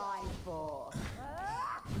to die for.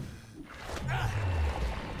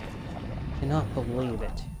 Cannot believe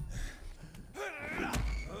it.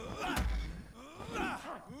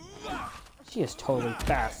 She is totally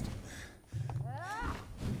fast.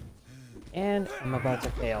 And I'm about to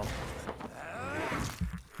fail.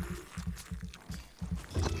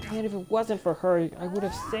 And if it wasn't for her, I would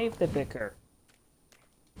have saved the vicar.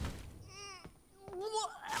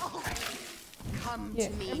 Come Yeah,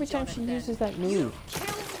 to me, every time she Jonathan. uses that move.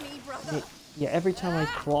 Killed me, brother. Yeah, every time I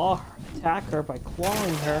attack her by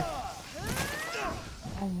clawing her.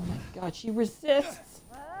 Oh my god, she resists!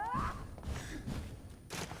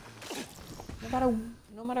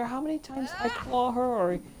 No matter how many times I claw her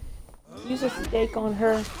or use a stake on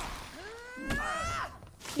her,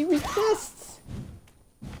 she resists!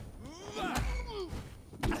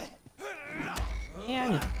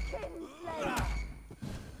 Man,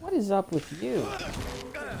 what is up with you?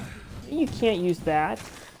 You can't use that.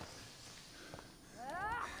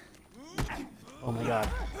 Oh my god.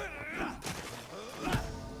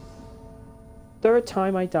 Third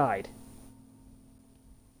time I died.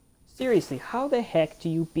 Seriously, how the heck do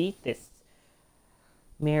you beat this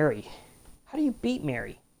Mary? How do you beat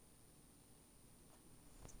Mary?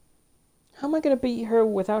 How am I going to beat her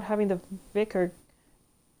without having the vicar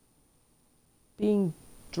being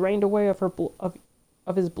drained away of her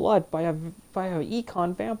of his blood by a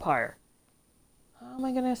econ vampire? How am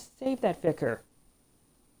I going to save that vicar?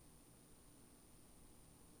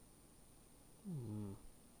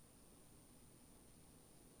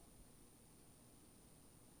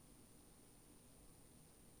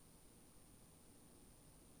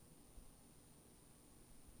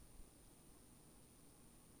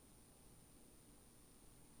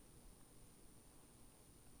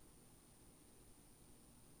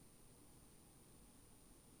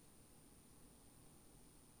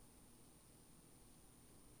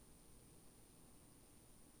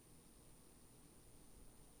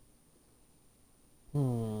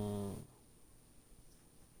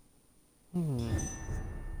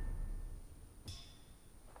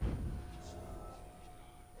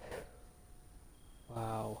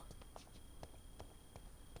 Wow.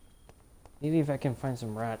 Maybe if I can find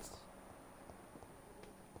some rats.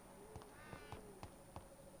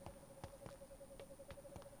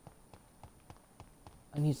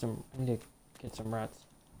 I need to get some rats.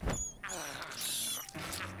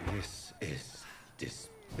 This is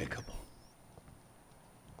despicable.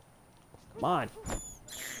 Come on.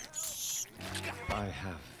 I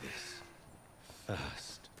have this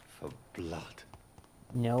thirst for blood.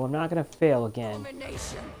 No, I'm not gonna fail again.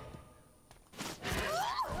 Abomination.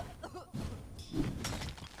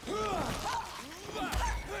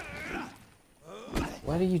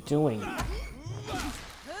 What are you doing? What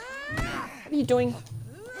are you doing?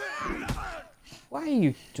 Why are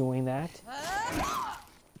you doing that?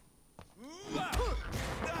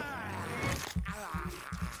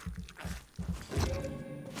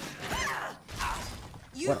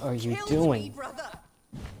 What are you doing? Me, brother.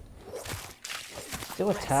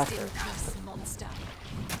 Still attack Rest her in peace, monster.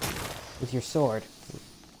 with your sword,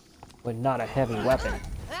 but not a heavy weapon.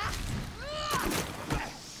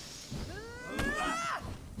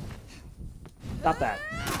 Stop that.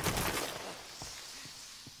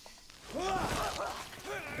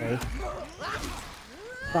 Okay.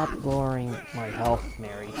 Stop lowering my health,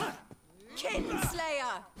 Mary.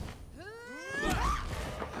 Kinslayer!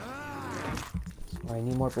 I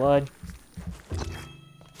need more blood.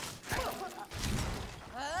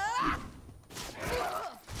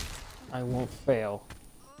 I won't fail.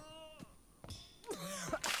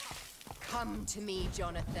 Come to me,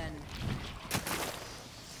 Jonathan.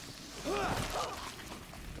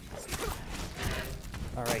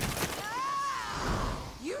 Alright.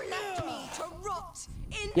 You left me to rot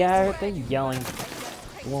in Yeah, this they're way. yelling.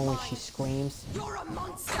 The one when she screams. You're a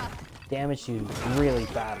monster. Damage you really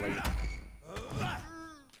badly.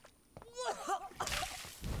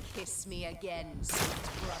 Kiss me again, sweet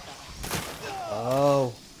brother.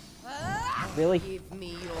 Oh. Really? Give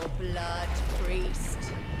me your blood, priest.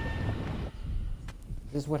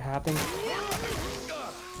 This is what happened?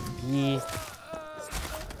 Yeah.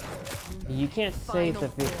 You can't save the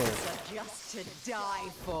Final vicar. thoughts are just to die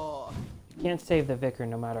for. You can't save the vicar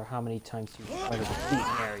no matter how many times you try to defeat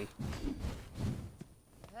Mary.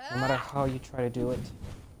 No matter how you try to do it.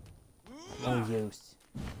 No use.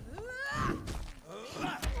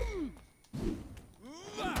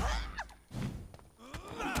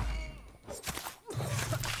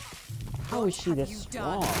 How is she this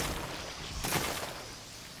strong?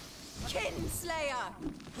 Kinslayer!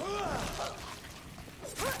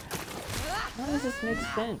 How does this make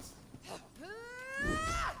sense?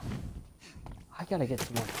 I gotta get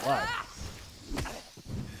some more blood.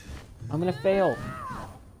 I'm gonna fail.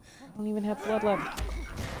 I don't even have blood left.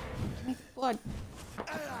 Give me blood.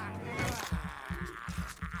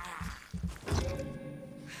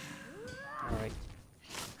 Alright.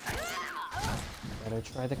 Better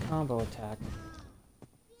try the combo attack.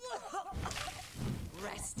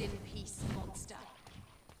 Rest in peace, monster.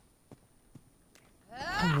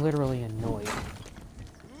 I'm literally annoyed.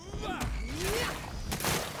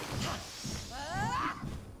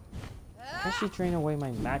 How does she drain away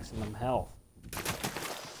my maximum health?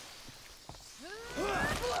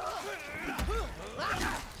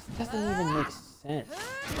 This doesn't even make sense.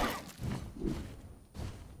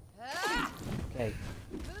 Okay.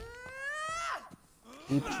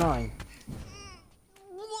 Keep trying.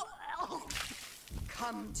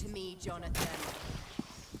 Come to me, Jonathan.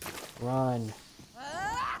 Run.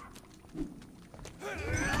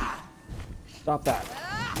 Stop that.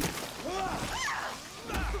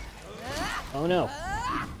 Oh no.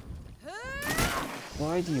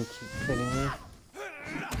 Why do you keep hitting me?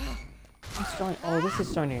 Oh, this is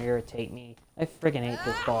starting to irritate me. I friggin' hate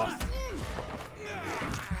this boss.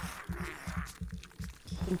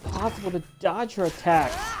 It's impossible to dodge her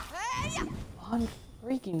attacks.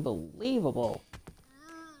 Unfreaking believable.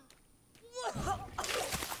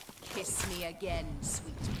 Kiss me again,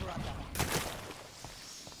 sweet brother.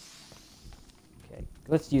 Okay,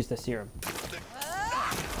 let's use the serum.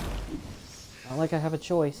 Not like I have a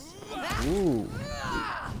choice. Ooh.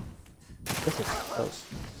 This is so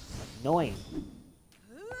annoying.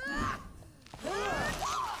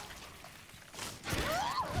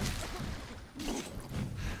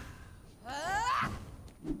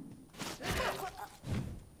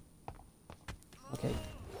 Okay.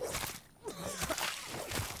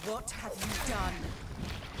 What have you done?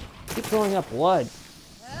 Keep throwing up blood.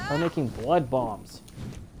 By making blood bombs.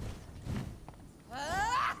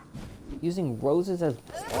 Using roses as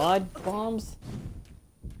blood bombs?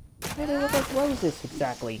 Why do they look like roses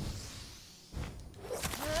exactly?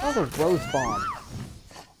 Oh, the rose bomb.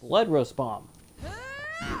 Blood rose bomb.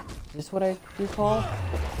 Is this what I do call?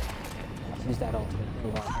 Let's use that ultimate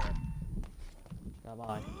move on her. Come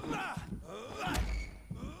on.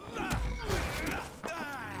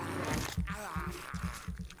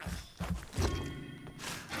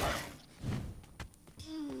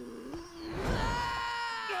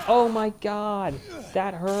 Oh my god,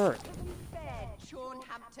 that hurt.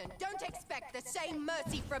 Don't expect the same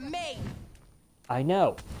mercy from me. I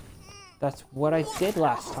know. That's what I did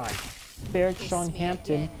last time. Spared Sean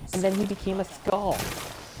Hampton, and then he became a skull.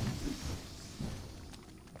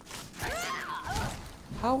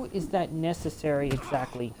 How is that necessary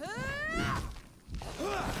exactly?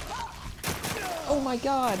 Oh my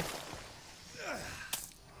god!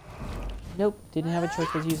 Nope, didn't have a choice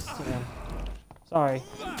but to use serum. Sorry.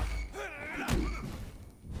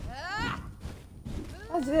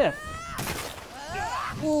 As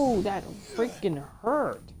if. Ooh, that freaking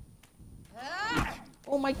hurt.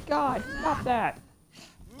 Oh my god, stop that.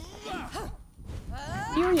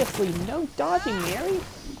 Seriously, no dodging, Mary.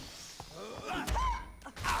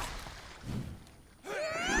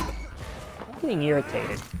 I'm getting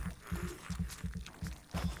irritated.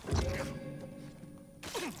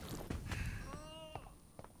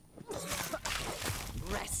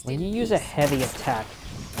 When you use a heavy attack,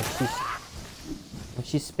 when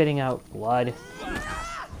she's spitting out blood,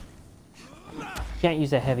 you can't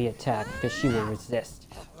use a heavy attack because she will resist.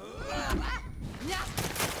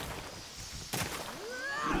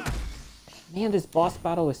 Man, this boss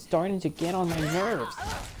battle is starting to get on my nerves.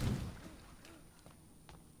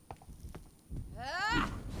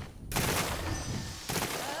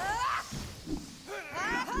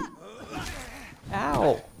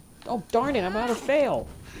 Ow! Oh, darn it, I'm out of fail.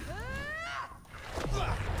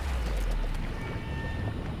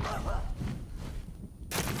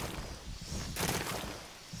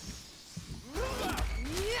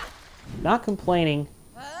 Not complaining.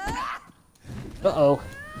 Uh-oh.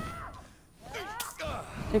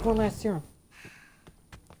 Take one last serum.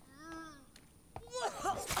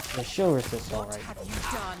 The she'll resist, alright.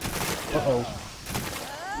 Uh-oh.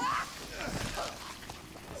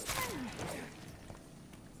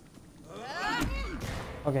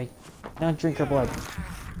 Okay, now drink her blood.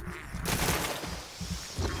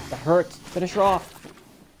 That hurts. Finish her off.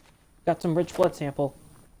 Got some rich blood sample.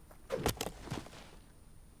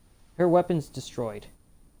 Her weapon's destroyed.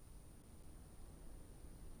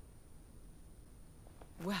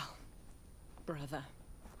 Well, brother,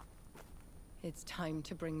 it's time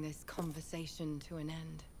to bring this conversation to an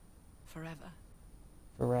end. Forever.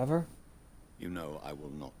 Forever? You know I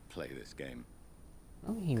will not play this game.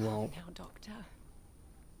 No, he won't. Now, Doctor.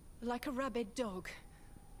 Like a rabid dog.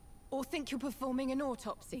 Or think you're performing an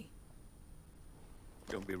autopsy.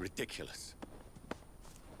 Don't be ridiculous.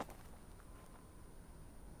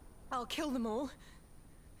 I'll kill them all.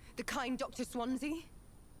 The kind Dr. Swansea.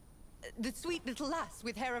 The sweet little lass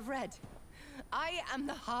with hair of red. I am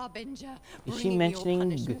the Harbinger. Is she bringing your mentioning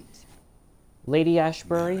punishment. Lady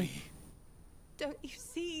Ashbury? Mary. Don't you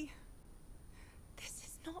see? This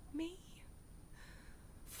is not me.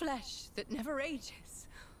 Flesh that never ages.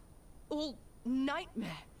 All nightmare,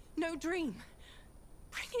 no dream.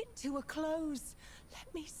 Bring it to a close.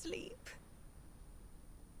 Let me sleep.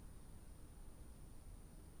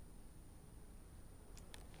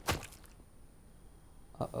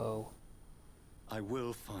 Uh-oh. I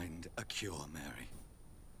will find a cure, Mary.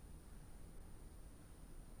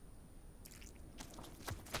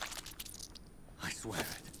 I swear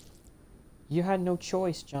it. You had no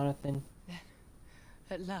choice, Jonathan.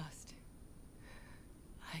 At last,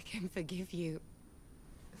 I can forgive you.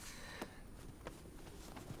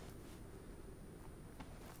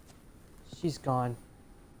 She's gone.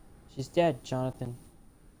 She's dead, Jonathan.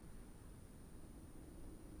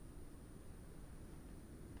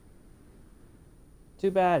 Too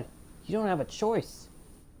bad. You don't have a choice,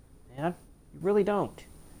 man. You really don't.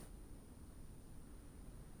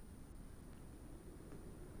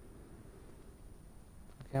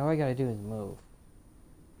 Okay, all I gotta do is move.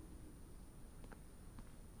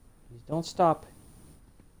 Please don't stop.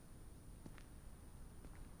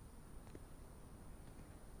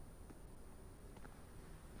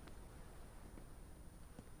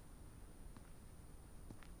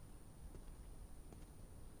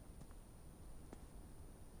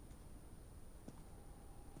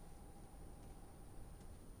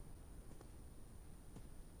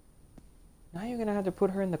 Now you're gonna have to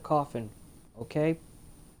put her in the coffin, okay? It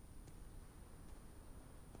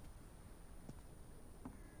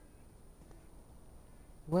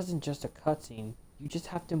wasn't just a cutscene. You just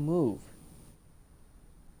have to move.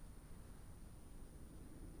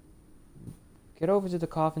 Get over to the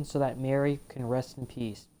coffin so that Mary can rest in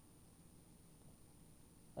peace.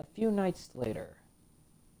 A few nights later.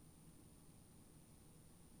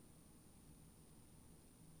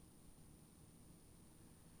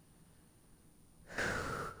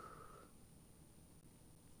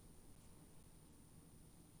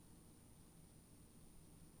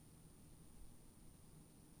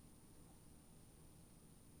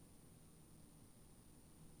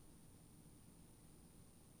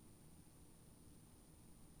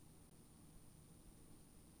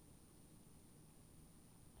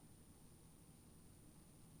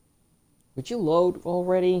 Would you load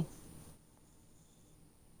already?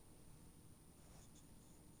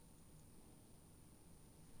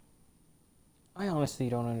 I honestly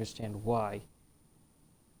don't understand why.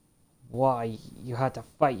 Why you had to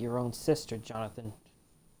fight your own sister, Jonathan.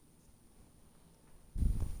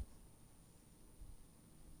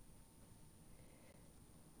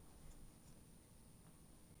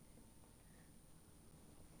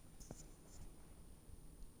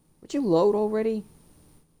 Would you load already?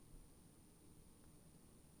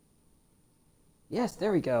 Yes,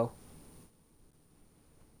 there we go.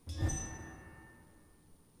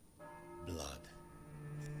 Blood.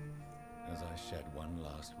 As I shed one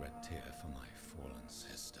last red tear for my fallen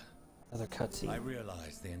sister. Another cutscene. I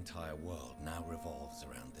realize the entire world now revolves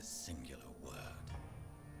around this singular word.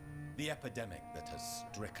 The epidemic that has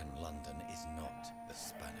stricken London is not the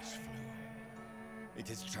Spanish flu.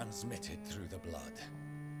 It is transmitted through the blood,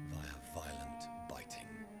 via violent biting,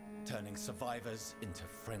 turning survivors into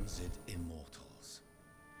frenzied immortals.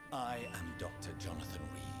 I am Dr. Jonathan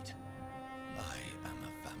Reed. I am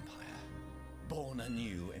a vampire, born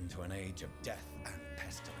anew into an age of death and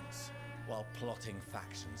pestilence. While plotting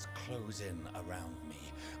factions close in around me,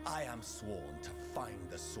 I am sworn to find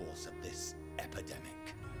the source of this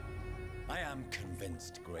epidemic. I am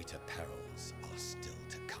convinced greater perils are still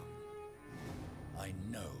to come. I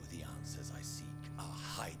know the answers I seek are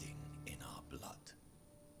hiding in our blood.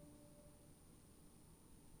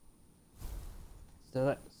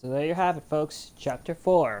 So there you have it, folks. Chapter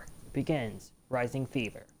 4 begins. Rising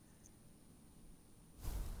Fever.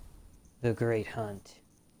 The Great Hunt.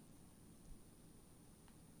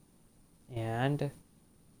 And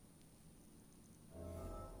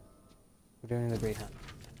we're doing the Great Hunt.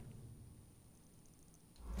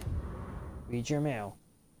 Read your mail.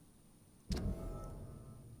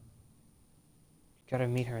 Gotta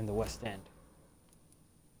meet her in the West End.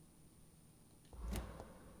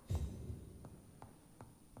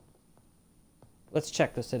 Let's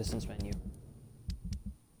check the citizens menu.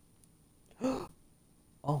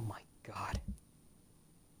 Oh my god.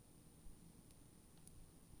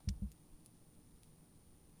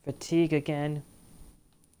 Fatigue again.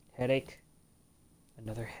 Headache.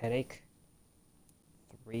 Another headache.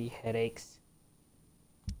 3 headaches.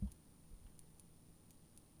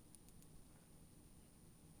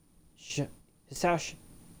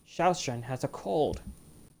 Xiaoshen has a cold.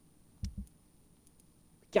 We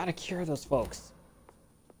gotta cure those folks.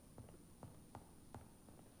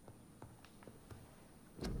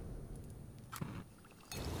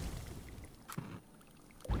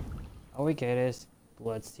 All we get is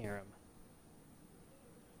blood serum.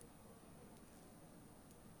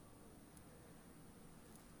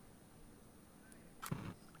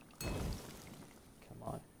 Come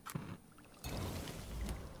on.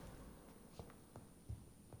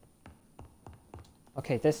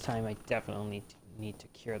 Okay, this time I definitely need to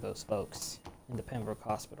cure those folks in the Pembroke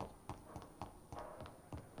Hospital.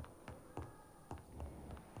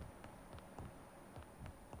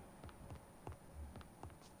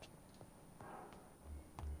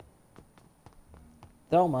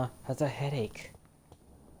 Thelma has a headache.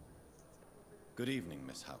 Good evening,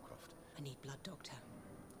 Miss Howcroft. I need blood, Doctor.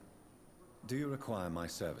 Do you require my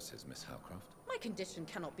services, Miss Howcroft? My condition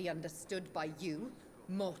cannot be understood by you,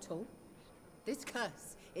 mortal. This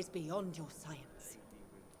curse is beyond your science.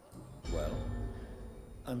 Well,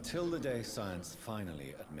 until the day science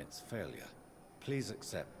finally admits failure, please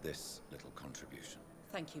accept this little contribution.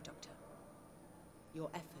 Thank you, Doctor. Your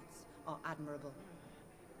efforts are admirable,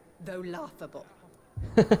 though laughable.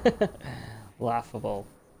 Laughable.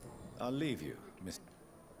 I'll leave you, Miss...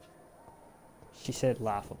 She said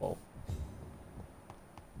laughable.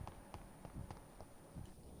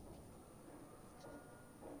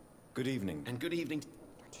 Good evening. And good evening.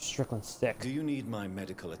 Dr. Strickland's sick. Do you need my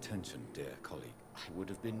medical attention, dear colleague? I would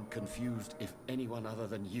have been confused if anyone other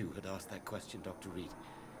than you had asked that question, Dr. Reed.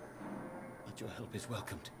 But your help is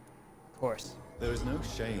welcomed. Of course. There is no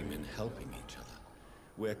shame in helping each other.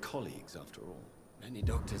 We're colleagues, after all. Many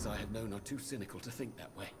doctors I have known are too cynical to think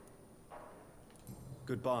that way.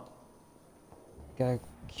 Goodbye. Gotta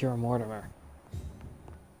cure Mortimer.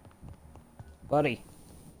 Buddy.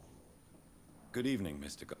 Good evening,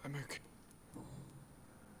 Mr. I'm okay.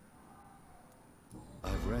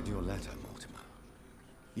 I've read your letter, Mortimer.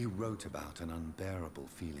 You wrote about an unbearable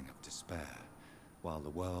feeling of despair while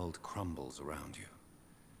the world crumbles around you.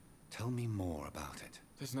 Tell me more about it.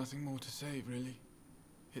 There's nothing more to say, really.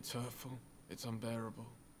 It's hurtful, it's unbearable,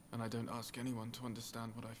 and I don't ask anyone to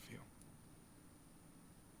understand what I feel.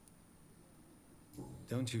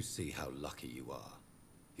 Don't you see how lucky you are?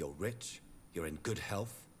 You're rich, you're in good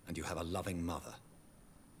health, and you have a loving mother.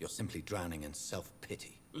 You're simply drowning in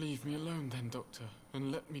self-pity. Leave me alone then, Doctor,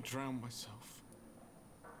 and let me drown myself.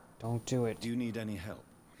 Don't do it. Do you need any help?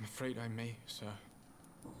 I'm afraid I may, sir.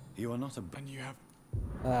 You are not a... And you have...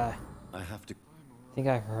 I have to... I think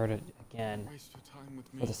I've heard it again. Waste your time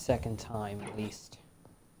with me. For the second time, at least.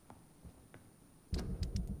 Let's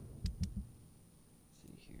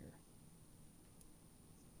see here.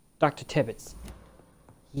 Dr. Tibbets.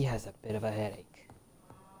 He has a bit of a headache.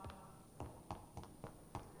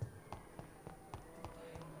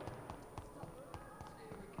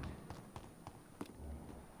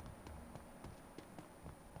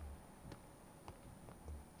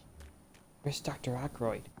 Where's Dr.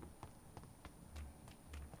 Aykroyd?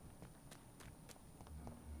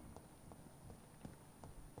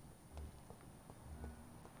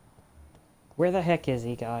 Where the heck is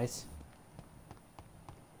he, guys?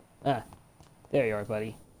 Ah, there you are,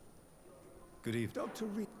 buddy. Good evening. Dr.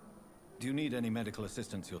 Reed. Do you need any medical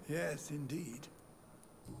assistance? Yes, indeed.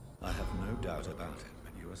 I have no doubt about it,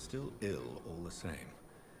 but you are still ill all the same.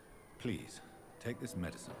 Please, take this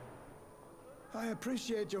medicine. I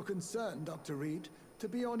appreciate your concern, Dr. Reed. To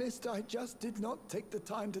be honest, I just did not take the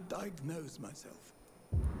time to diagnose myself.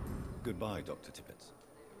 Goodbye, Dr. Tippett.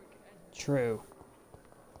 True.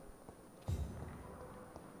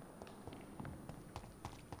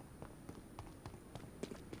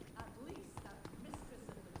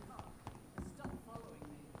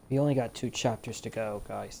 We only got 2 chapters to go,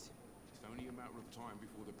 guys. It's only a matter of time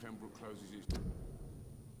before the Pembroke closes its...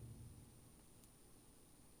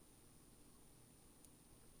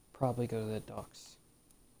 Probably go to the docks.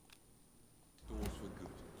 doors for good.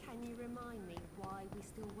 Can you remind me why we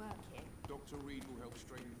still work here? Dr. Reed will help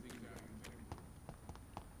straighten things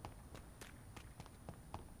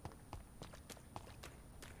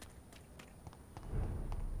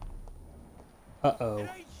out. Uh-oh. It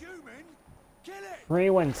ain't human! Kill it! 3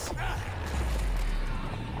 wins.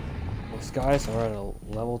 Those guys are at a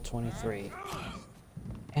level 23.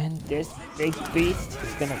 And this big beast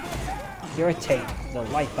is gonna irritate the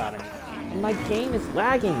life out of me. And my game is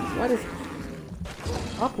lagging. What is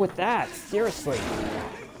up with that? Seriously.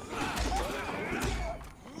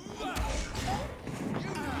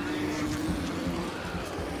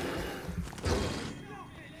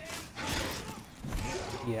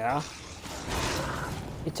 Yeah.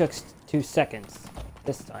 It took 2 seconds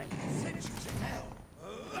this time.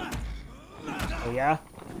 Oh yeah?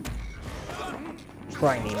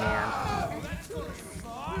 Try me, man.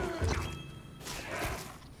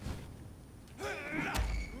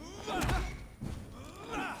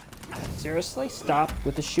 Seriously? Stop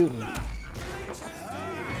with the shooting.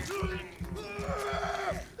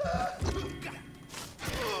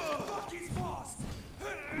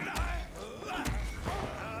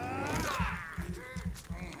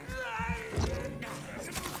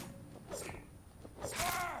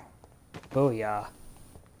 Booyah.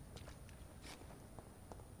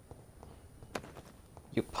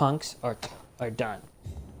 You punks are done.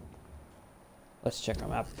 Let's check our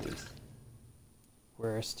map, please.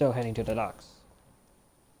 We're still heading to the docks.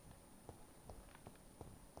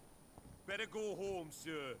 Better go home,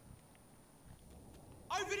 sir.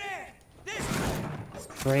 Over there! This!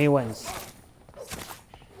 3 wins.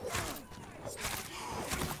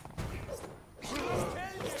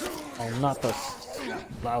 Oh, not those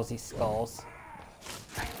lousy skulls.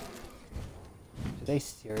 Do they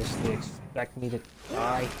seriously expect me to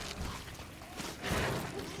die?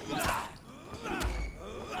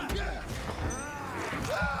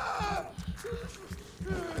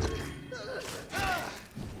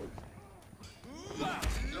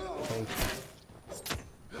 Okay.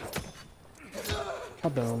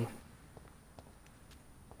 Kaboom.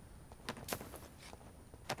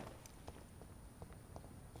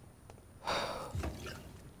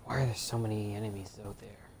 Why are there so many enemies out there?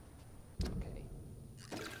 Okay.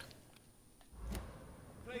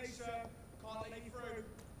 Please, sir. Can't let you through.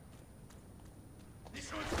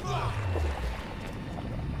 This one's mine!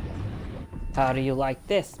 How do you like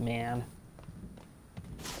this, man?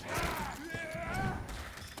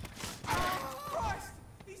 Christ!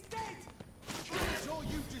 He's dead! It's all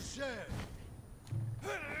you deserve.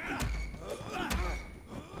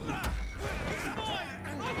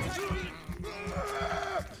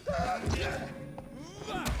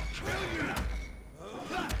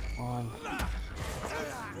 On.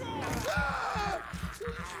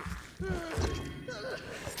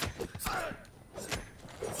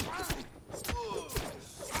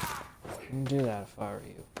 Couldn't do that if I were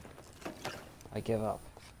you. I give up.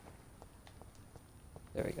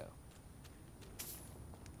 There we go.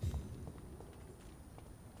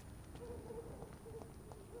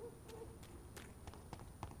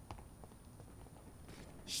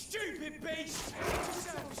 Stupid beast!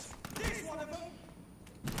 Yourselves! There's one of them!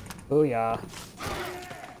 Booyah.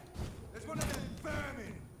 There's one of them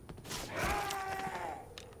vermin!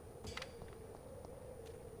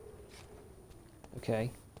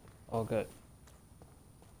 Okay. All good.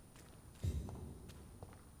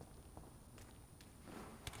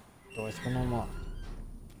 Door's been unlocked.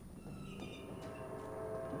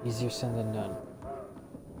 Easier said than done.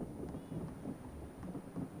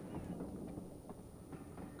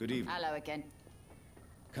 Good evening. Hello again.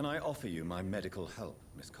 Can I offer you my medical help,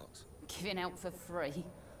 Miss Cox? Giving out for free?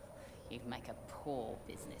 You'd make a poor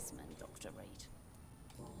businessman, Dr. Reed.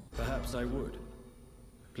 Perhaps I would.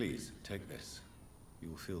 Please, take this.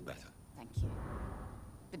 You'll feel better. Thank you.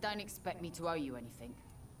 But don't expect me to owe you anything.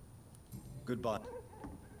 Goodbye.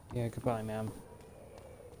 Yeah, goodbye, ma'am.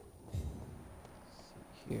 Let's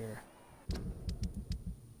see here.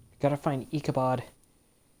 Gotta find Ichabod.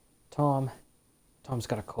 Tom's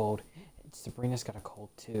got a cold. Sabrina's got a cold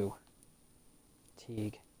too.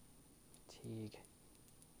 Teague.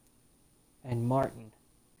 And Martin.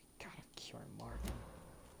 We gotta cure Martin.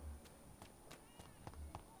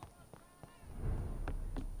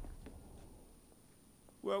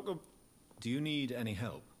 Welcome. Do you need any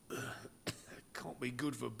help? Can't be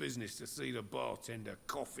good for business to see the bartender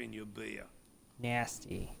cough in your beer.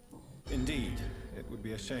 Nasty. Indeed. It would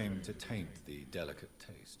be a shame to taint the delicate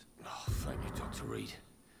taste. Oh, thank you, Dr. Reed.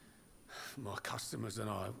 My customers and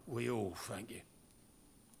I, we all thank you.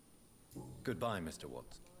 Goodbye, Mr.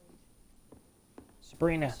 Watts.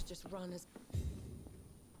 Sabrina. Just run as...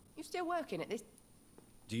 You still working at this?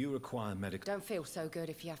 Do you require medical... Don't feel so good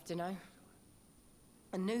if you have to know.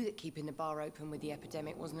 I knew that keeping the bar open with the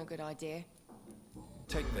epidemic wasn't a good idea.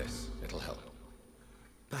 Take this. It'll help.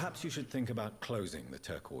 Perhaps you should think about closing the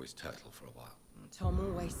Turquoise Turtle for a while. Tom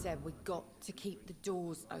always said we got to keep the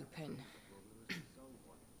doors open.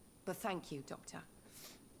 But thank you, Doctor.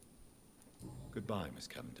 Goodbye, Miss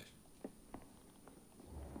Cavendish.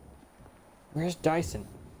 Where's Dyson?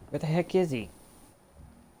 Where the heck is he?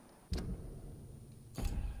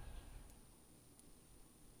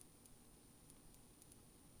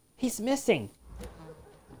 He's missing.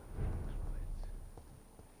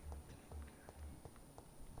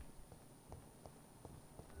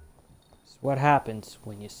 It's what happens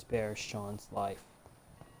when you spare Sean's life.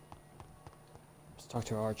 Let's talk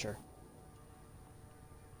to Archer.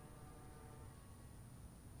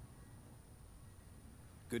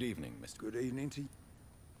 Good evening, Mr. Good evening to you.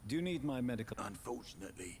 Do you need my medical...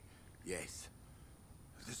 Unfortunately, yes.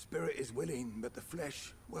 The spirit is willing, but the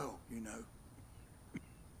flesh, well, you know.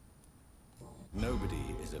 Nobody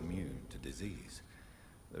is immune to disease.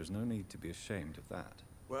 There's no need to be ashamed of that.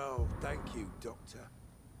 Well, thank you, Doctor.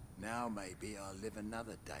 Now maybe I'll live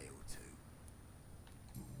another day or two.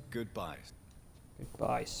 Goodbye.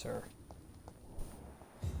 Goodbye, sir.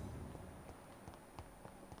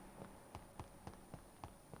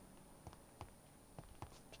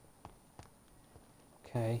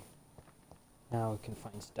 Okay. Now we can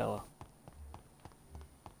find Stella.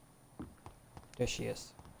 There she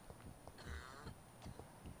is.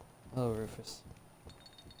 Hello, Rufus.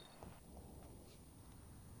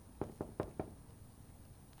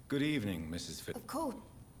 Good evening, Mrs. Fit. Of course.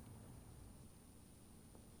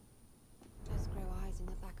 Does grow eyes in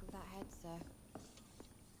the back of that head, sir.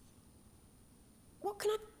 What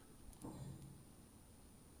can I...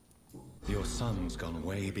 Your son's gone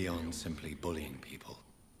way beyond simply bullying people.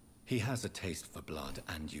 He has a taste for blood,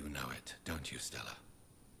 and you know it, don't you, Stella?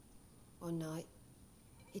 One night,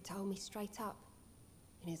 he told me straight up,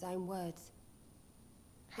 in his own words.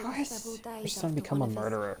 How has her son become a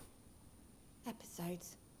murderer?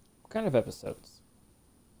 Episodes. What kind of episodes?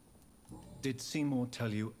 Did Seymour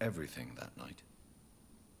tell you everything that night?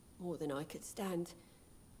 More than I could stand.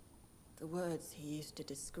 The words he used to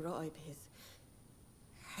describe his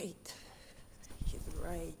hate, his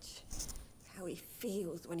rage, how he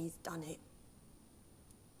feels when he's done it.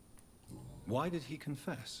 Why did he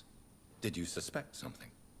confess? Did you suspect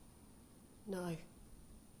something? No.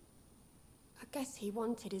 I guess he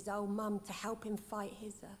wanted his old mum to help him fight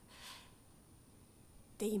his,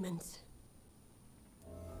 demons.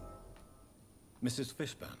 Mrs.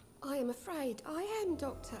 Fishburne? I am afraid I am,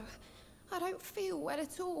 Doctor. I don't feel well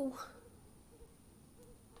at all.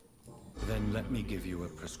 Then let me give you a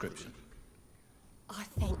prescription. I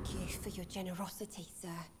thank you for your generosity, sir.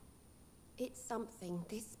 It's something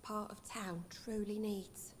this part of town truly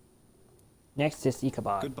needs. Next is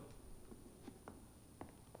Ichabod. Goodbye.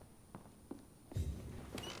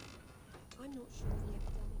 I'm not sure the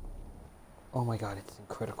epidemic... Oh my god, it's in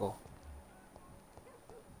critical.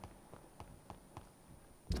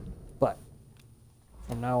 But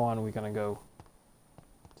from now on, we're gonna go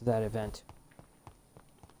to that event.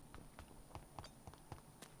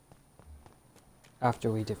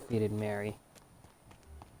 After we defeated Mary.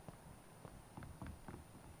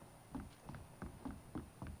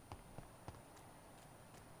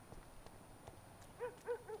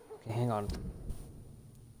 Okay, hang on.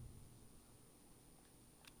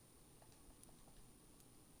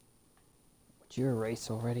 Would you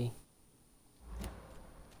erase already?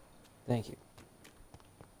 Thank you.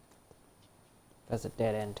 That's a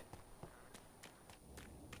dead end.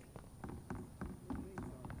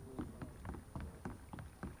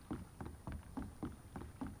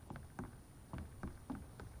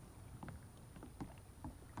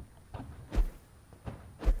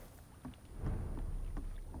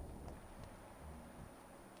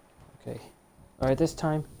 Okay. Alright, this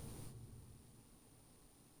time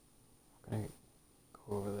I'm gonna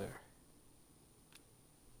go over there.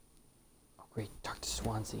 Oh great, Dr.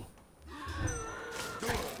 Swansea.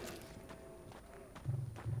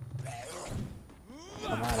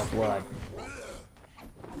 I'm out of blood.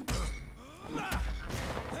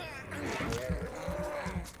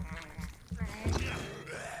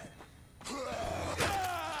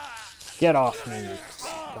 Get off me, you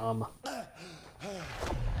scum.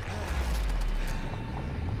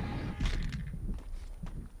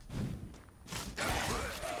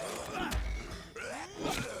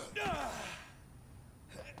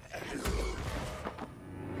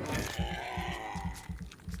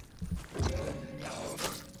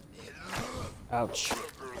 Ouch.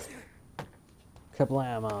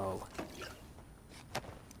 Kablamo.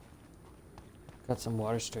 Got some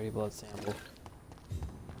water sturdy blood sample.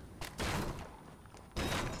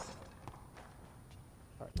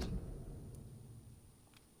 Right.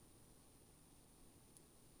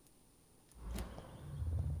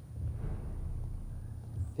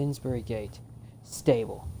 Finsbury Gate.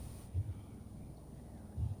 Stable.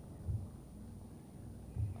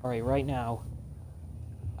 Alright, right now,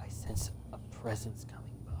 I sense a presence coming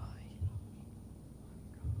by.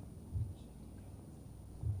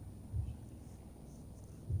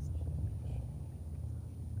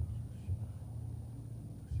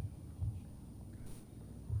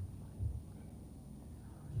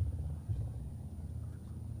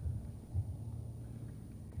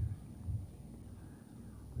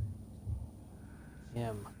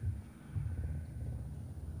 Him.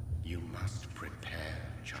 You must prepare,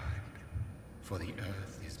 child, for the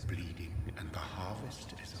earth is bleeding and the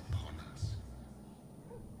harvest is upon us.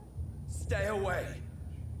 Stay away,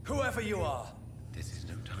 whoever you are. This is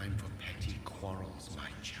no time for petty quarrels, my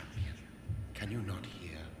champion. Can you not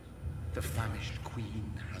hear? The famished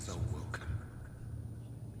queen has awoken.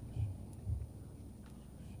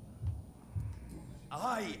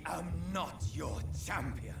 I am not your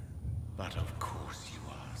champion. But of course you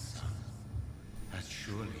are, son. As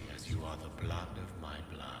surely as you are the blood of my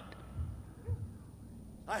blood.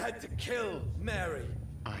 I had to kill Mary.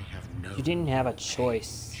 I have no... You didn't have a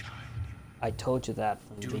choice. I told you that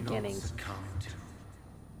from the beginning. Not succumb to...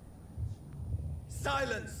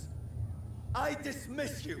 Silence! I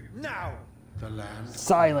dismiss you now! The land...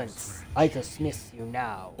 Silence! I dismiss you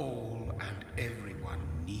now. All and everyone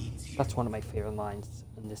needs you. That's one of my favorite lines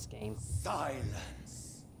in this game.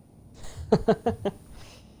 Silence!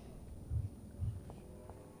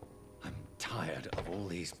 I'm tired of all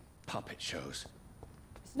these puppet shows.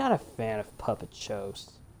 He's not a fan of puppet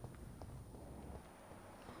shows.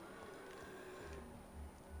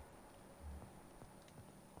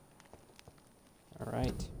 All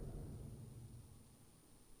right.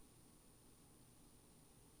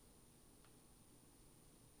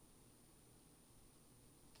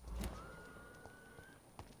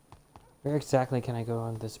 Where exactly can I go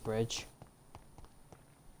on this bridge?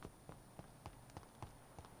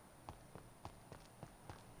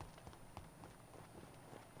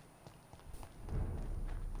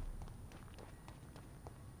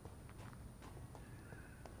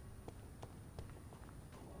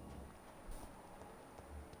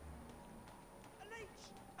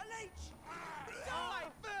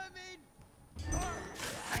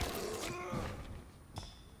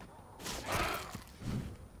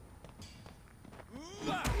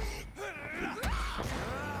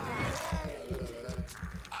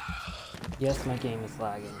 Yes, my game is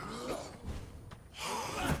lagging.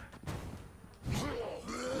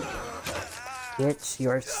 Get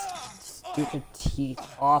your stupid teeth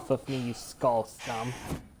off of me, you skull scum.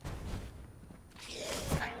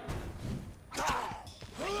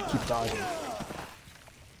 Keep dodging.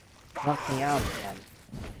 Knock me out again.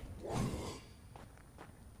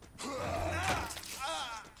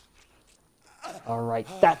 Alright,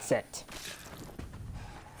 that's it.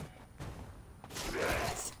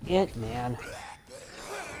 That's it, man.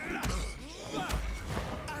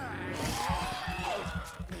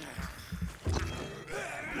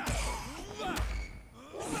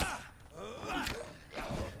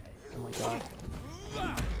 Oh my god.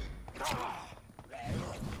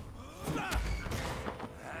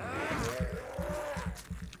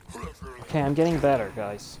 Okay, I'm getting better,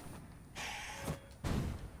 guys.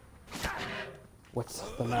 What's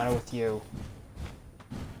the matter with you?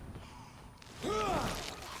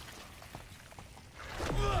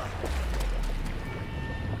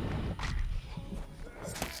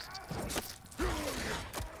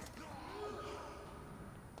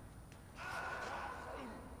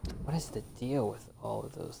 What is the deal with all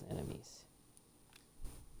of those enemies?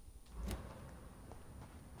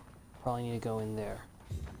 Probably need to go in there.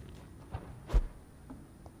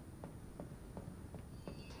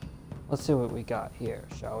 Let's see what we got here,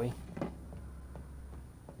 shall we?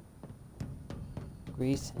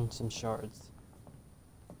 Grease and some shards.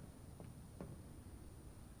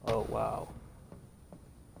 Oh, wow.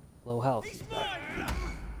 Low health.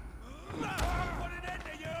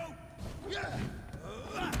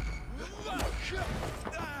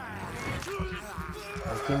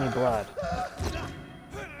 Oh, give me blood.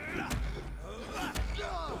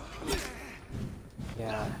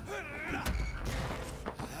 Yeah.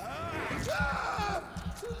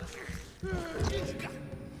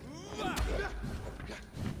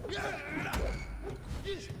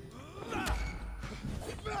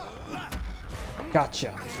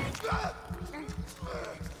 Gotcha.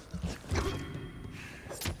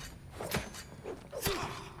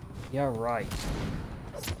 Yeah, right.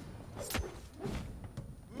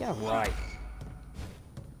 Yeah, right.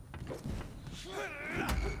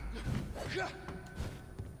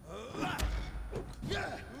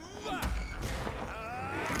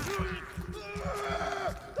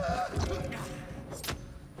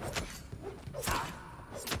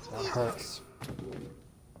 That hurts.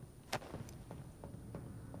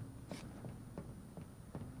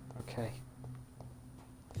 Okay.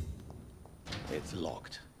 It's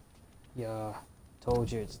locked. Yeah,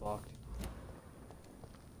 told you it's locked.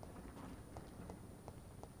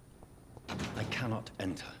 I cannot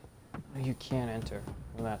enter. No, you can't enter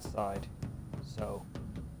from that side. So,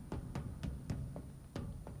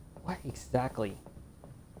 what exactly?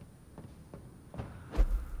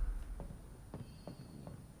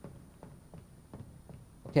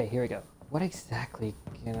 Okay, here we go. What exactly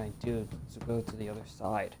can I do to go to the other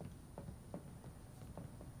side?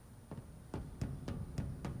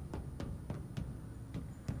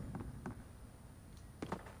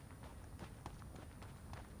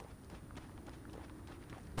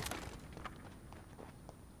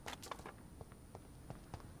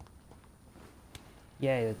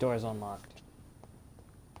 Yay, the door's unlocked.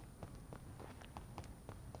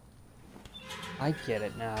 I get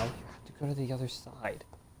it now. You have to go to the other side.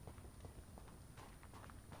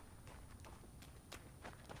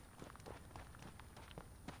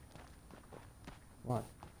 Come on.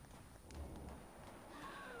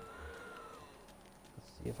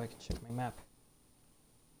 Let's see if I can check my map.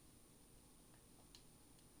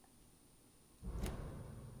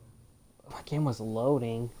 My game was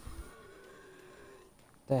loading.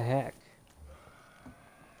 The heck?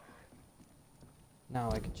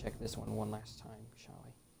 Now I can check this one last time, shall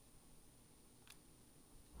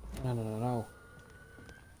we? No, no, no, no.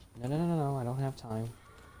 No, no, no, no, no, I don't have time.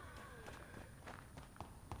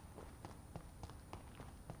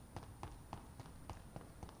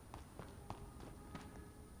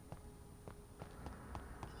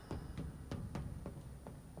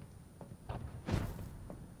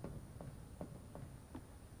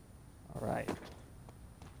 All right.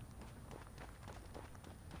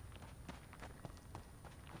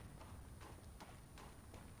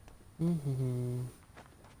 Come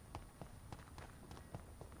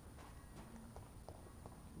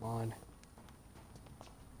on.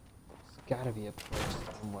 There's gotta be a place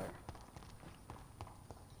somewhere.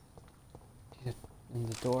 Get it in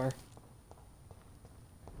the door.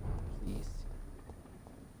 Please.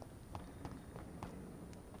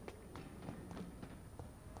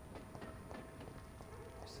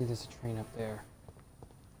 I see there's a train up there.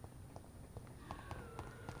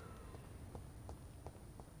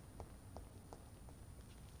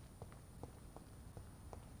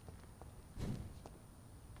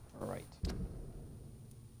 Alright.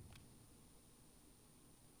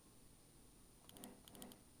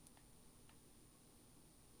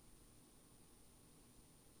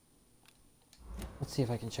 Let's see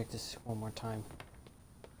if I can check this one more time.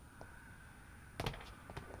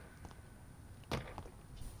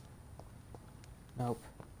 Nope.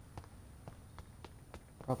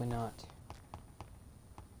 Probably not.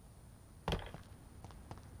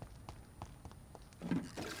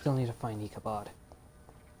 Still need to find Ichabod.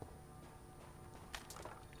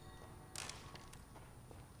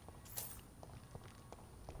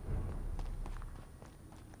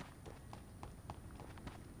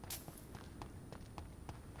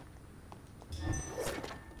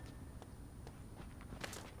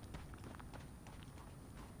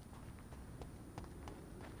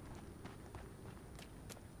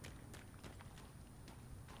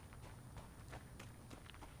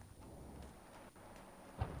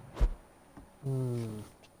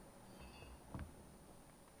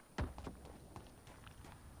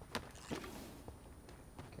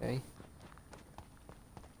 Okay.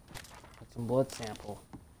 Got some blood sample.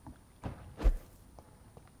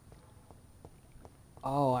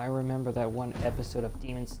 Oh, I remember that one episode of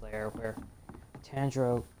Demon Slayer where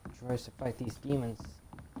Tanjiro tries to fight these demons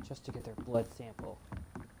just to get their blood sample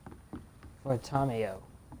for a Tameo.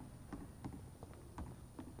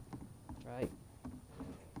 Right?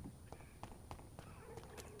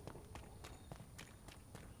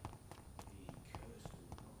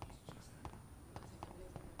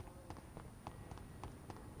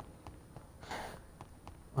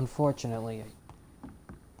 Unfortunately,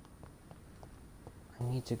 I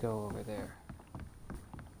need to go over there.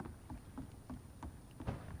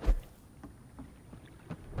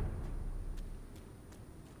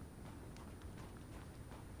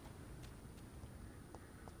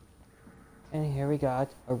 And here we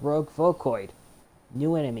got a rogue Volcoid.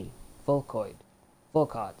 New enemy, Volcoid.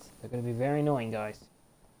 Volcots. They're going to be very annoying, guys.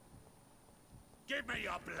 Give me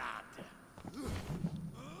your blood!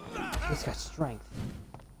 He's got strength.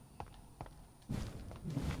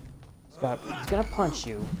 He's gonna punch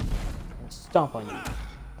you and stomp on you.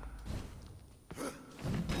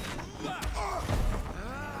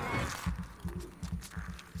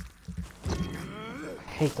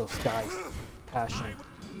 I hate those guys. Passion.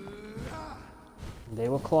 They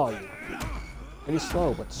will claw you. Pretty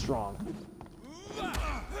slow, but strong.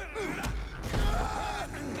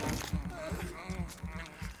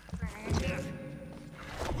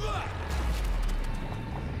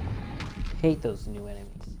 Hate those new enemies.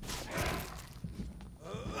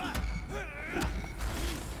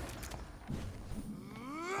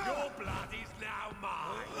 Your blood is now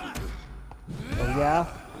mine! Oh yeah?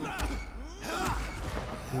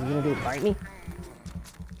 What are you gonna do, bite me?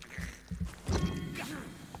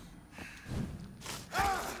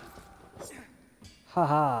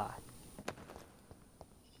 Haha.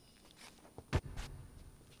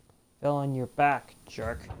 Fell on your back,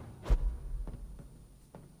 jerk.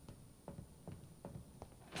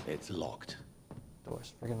 It's locked.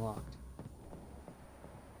 Door's friggin' locked.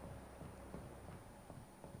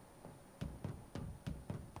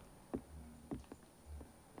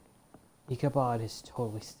 Ichabod is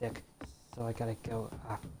totally sick, so I gotta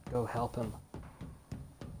go help him.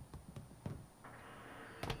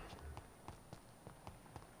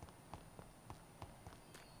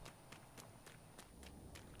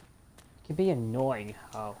 It can be annoying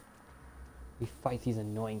how we fight these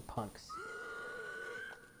annoying punks.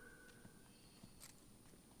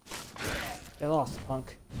 Get lost,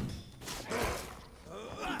 punk.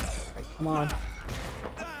 Right, come on.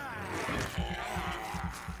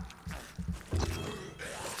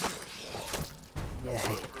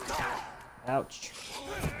 Yay. Ouch.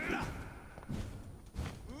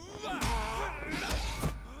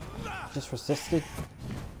 Just resisted.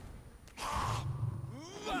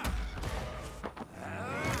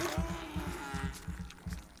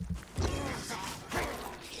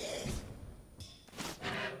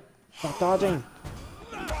 Stop dodging.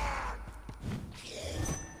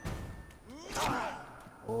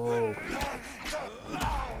 Oh.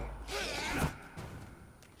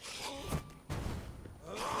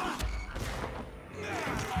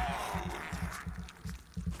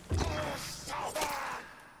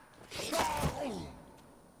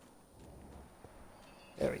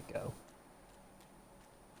 There we go.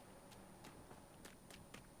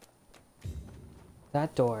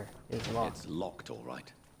 That door is locked. It's locked, all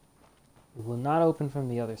right. It will not open from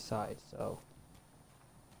the other side, so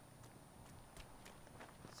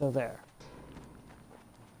there.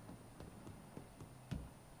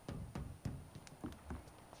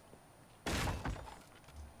 Why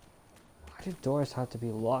do doors have to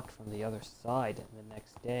be locked from the other side the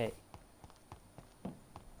next day?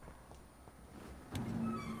 I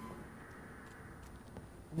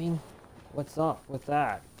mean, what's up with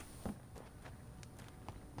that?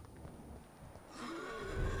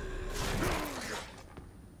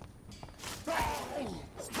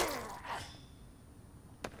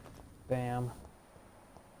 Bam.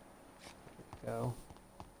 Go.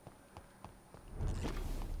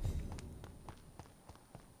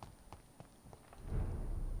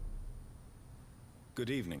 Good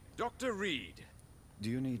evening. Dr. Reed. Do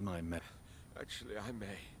you need my Actually, I may.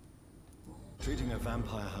 Treating a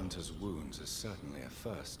vampire hunter's wounds is certainly a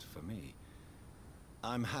first for me.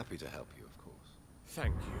 I'm happy to help you, of course.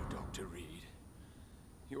 Thank you, Dr. Reed.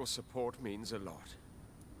 Your support means a lot.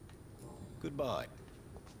 Goodbye.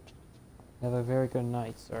 Have a very good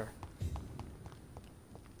night, sir.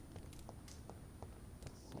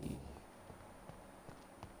 Let's see.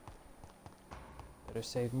 Better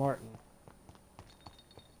save Martin.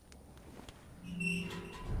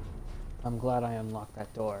 I'm glad I unlocked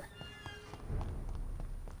that door.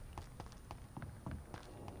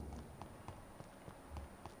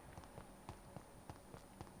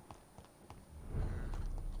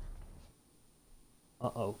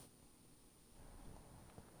 Uh-oh.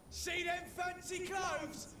 See them fancy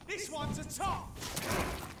clothes? This one's a top.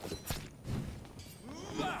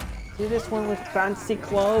 See this one with fancy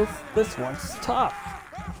clothes? This one's tough.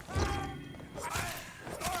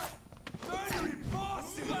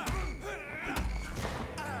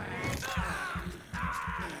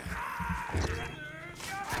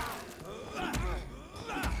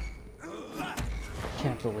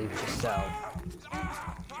 Can't believe yourself.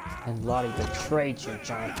 And Lottie betrayed you,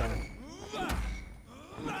 Jonathan.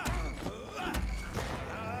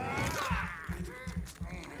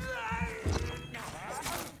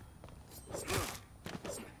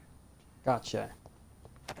 Gotcha.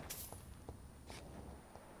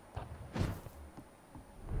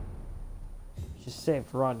 She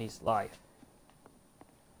saved Rodney's life.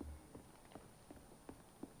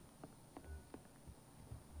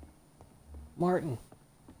 Martin.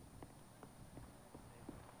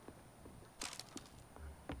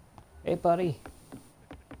 Hey, buddy.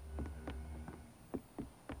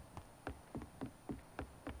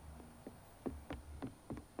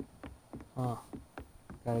 Huh.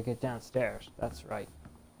 Gotta get downstairs. That's right.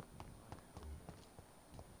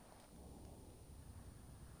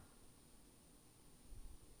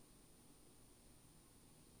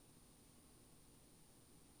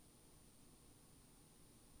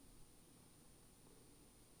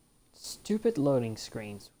 Stupid loading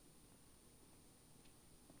screens.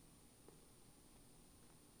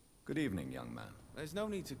 Good evening, young man. There's no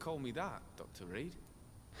need to call me that, Dr. Reed.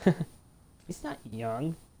 He's not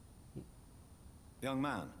young. Young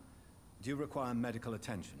man, do you require medical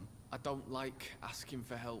attention? I don't like asking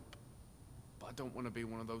for help, but I don't want to be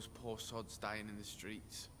one of those poor sods dying in the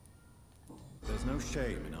streets. There's no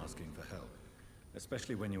shame in asking for help,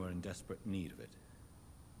 especially when you are in desperate need of it.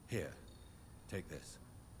 Here, take this.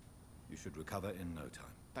 You should recover in no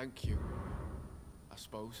time. Thank you, I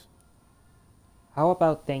suppose. How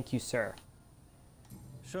about thank you, sir?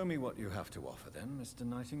 Show me what you have to offer then, Mr.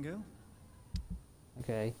 Nightingale.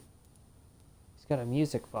 Okay. He's got a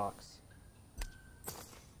music box.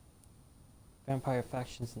 Vampire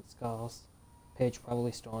factions and skulls. Page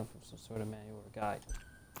probably stolen from some sort of manual or guide.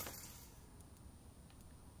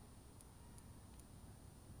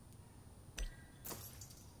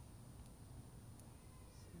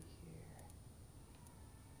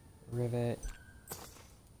 Rivet.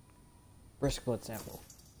 Brisk blood sample.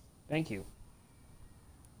 Thank you.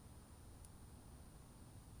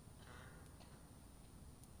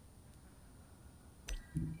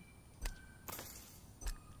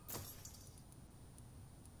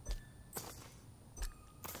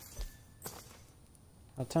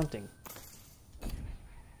 How tempting.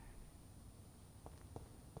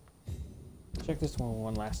 Check this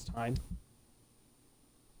one last time.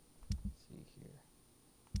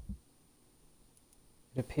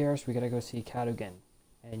 It appears we gotta go see Cadogan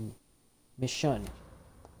and Michonne.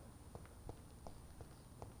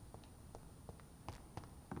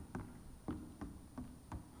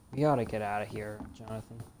 We ought to get out of here,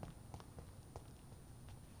 Jonathan.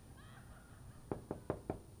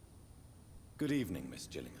 Good evening, Miss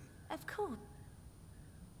Gillingham. Of course.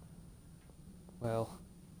 Well,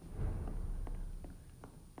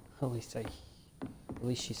 at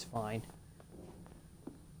least she's fine.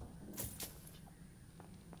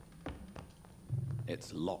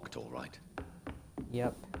 It's locked, all right.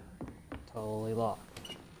 Yep, totally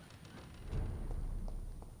locked.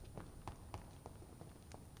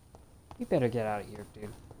 You better get out of here,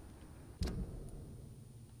 dude.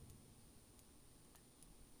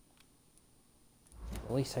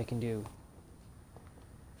 The least I can do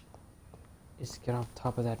is get on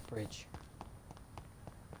top of that bridge.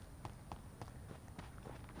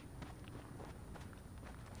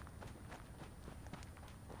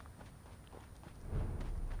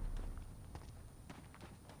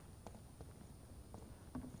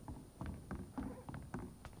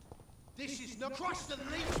 This is not across the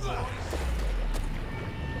leech, boys.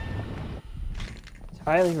 It's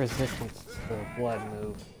highly resistant to the blood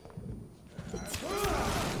move.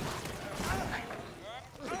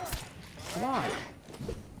 Come on.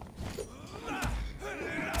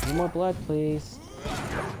 Need more blood, please.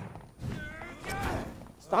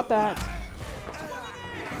 Stop that.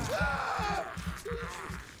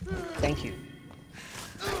 Thank you.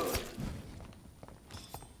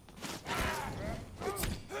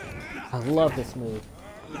 I love this move.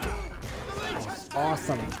 It's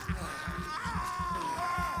awesome.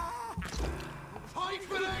 Fight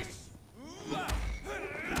for this!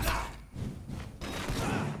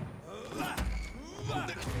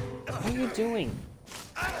 What are you doing?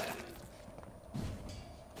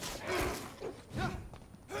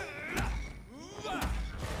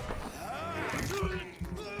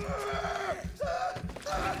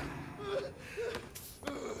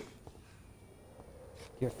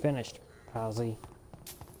 You're finished, Palsy.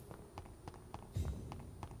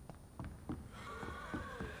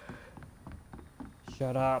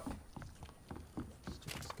 Shut up.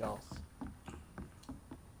 Stupid skulls.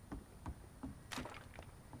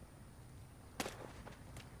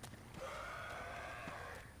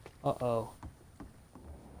 Uh-oh.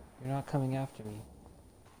 You're not coming after me.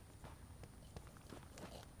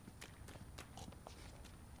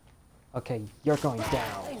 Okay, you're going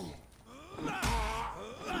down.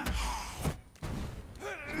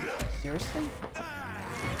 Seriously?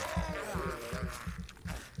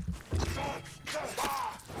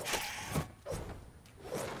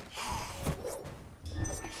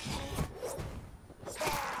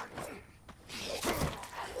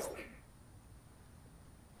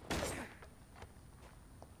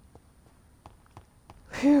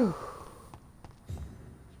 Phew.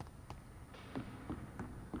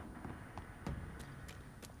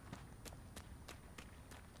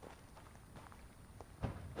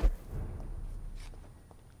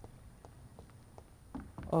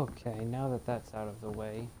 Okay, now that that's out of the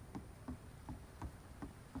way,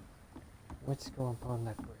 let's go up on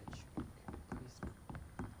that bridge. Please.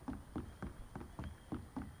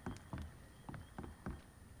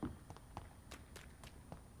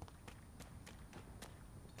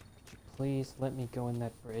 Could you please let me go in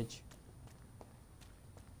that bridge?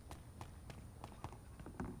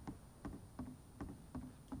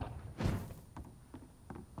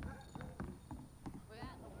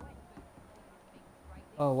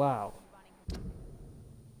 Oh wow.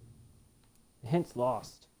 The hint's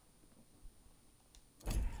lost.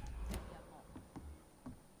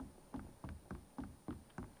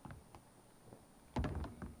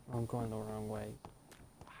 I'm going the wrong way.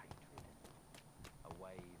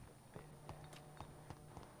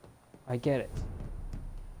 I get it.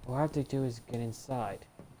 All I have to do is get inside.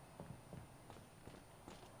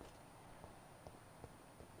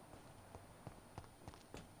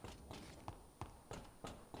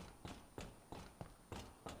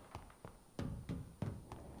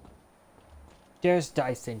 There's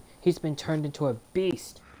Dyson. He's been turned into a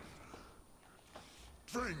beast.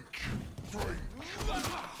 Drink, drink,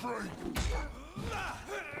 drink.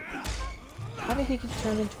 How did he get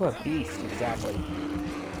turned into a beast exactly?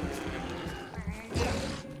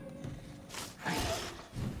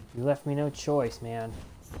 You left me no choice, man.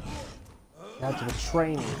 You had to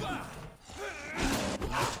betray me.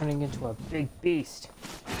 You're turning into a big beast.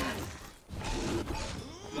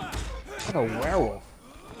 Like a werewolf.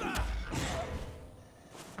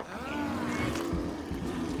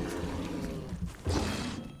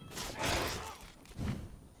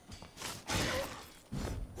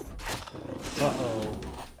 Uh-oh.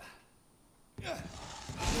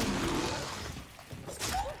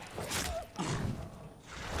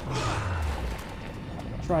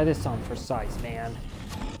 Try this on for size, man.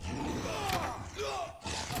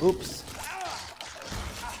 Oops.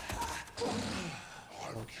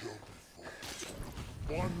 I've killed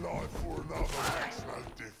before. One life for another makes no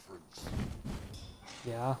difference.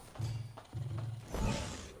 Yeah.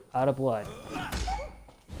 Out of blood.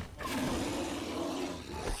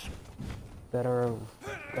 Better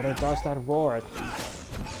dodge that roar.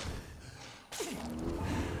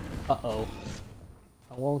 Uh-oh.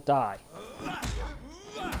 I won't die.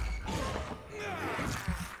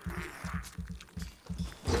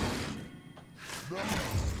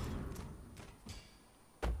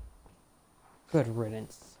 Good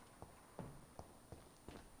riddance.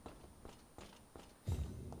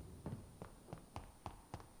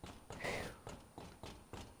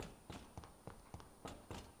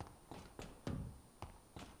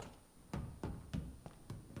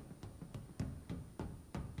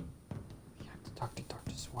 Talk to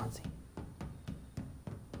Dr. Swansea.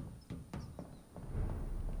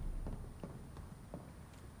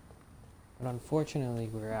 But unfortunately,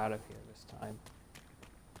 we're out of here this time.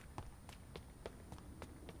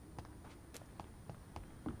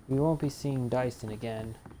 We won't be seeing Dyson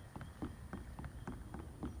again.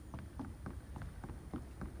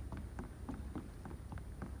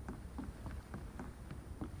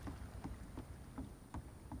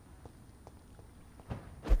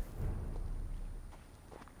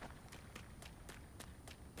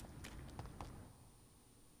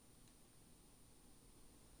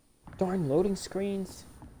 Darn loading screens.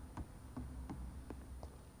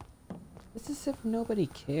 It's as if nobody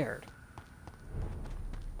cared.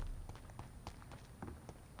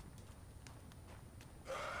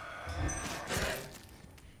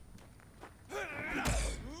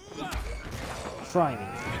 Try me.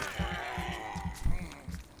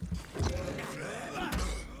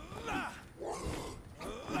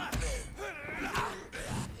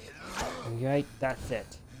 Right, that's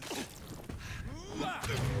it.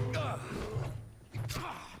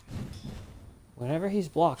 Whenever he's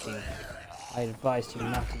blocking, I advise you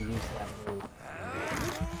not to use that move.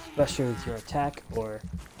 Especially with your attack, or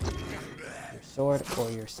your sword,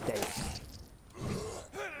 or your stake.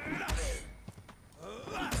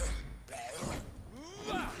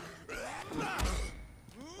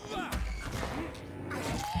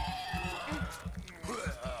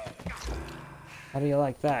 How do you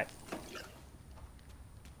like that?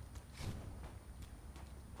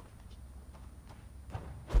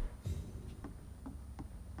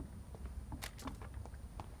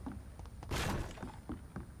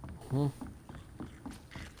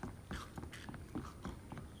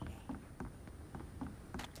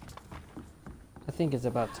 I think it's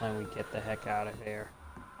about time we get the heck out of here.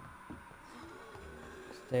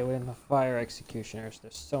 Stay away from the fire executioners,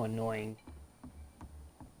 they're so annoying.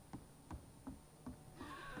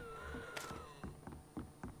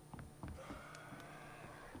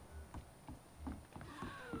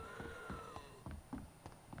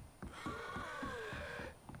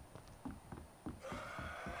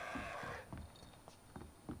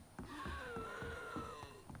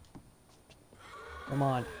 Come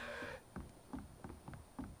on.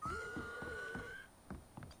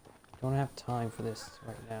 Don't have time for this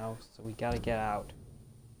right now, so we gotta get out.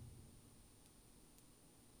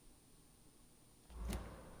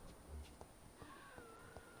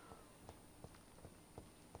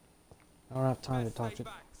 I don't have time to talk to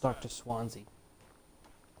Dr. Swansea.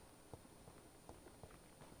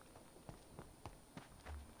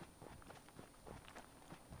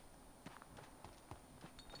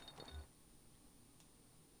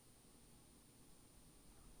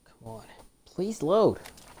 Come on. Please load.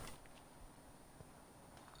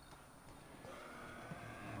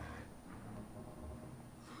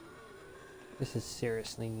 This is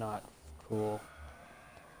seriously not cool.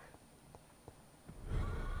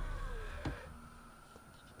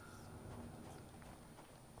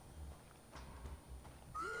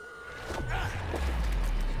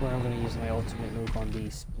 Where I'm going to use my ultimate move on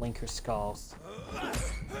these blinker skulls.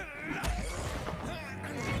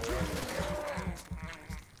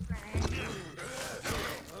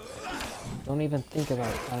 Don't even think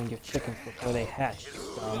about counting your chickens before they hatch, you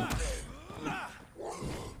dumb.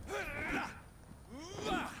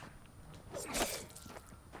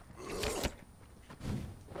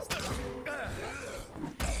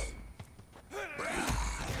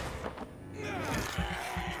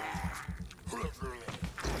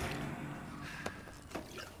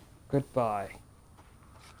 Goodbye.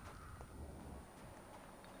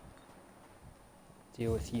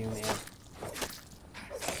 Deal with you, man.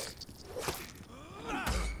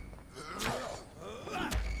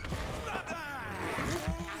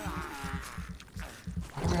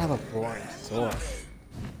 I don't have a boring sword.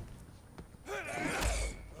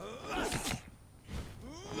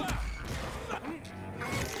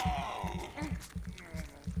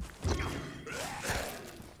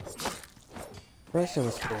 First it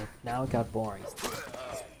was cool, now it got boring.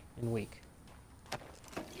 And weak.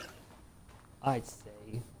 I'd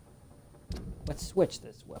say, let's switch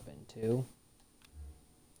this weapon to,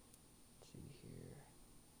 let's see here,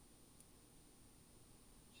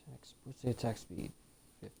 what's the attack speed?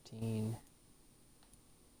 15.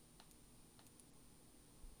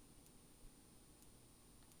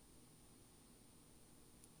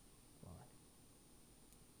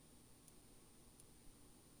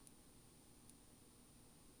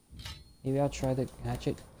 Maybe I'll try the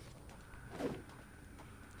hatchet.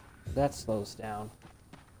 That slows down.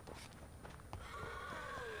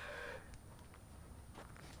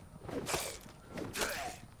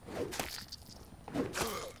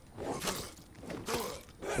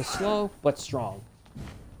 It's slow, but strong.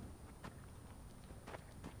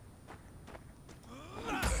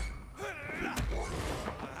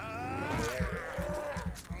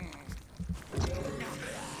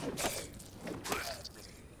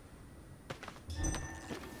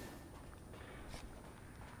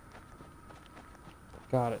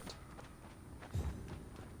 Got it.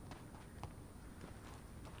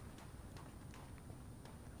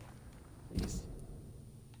 Please.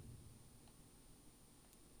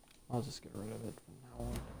 I'll just get rid of it from now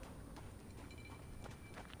on.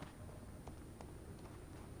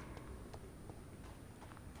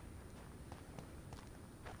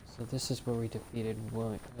 So this is where we defeated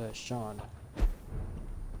Sean.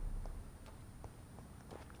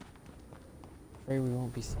 Afraid we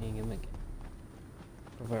won't be seeing him again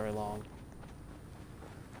for very long.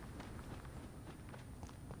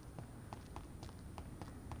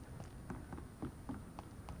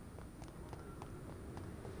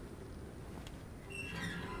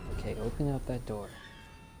 open up that door.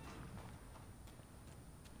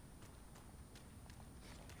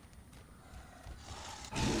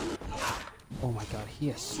 Oh my god, he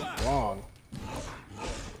is strong.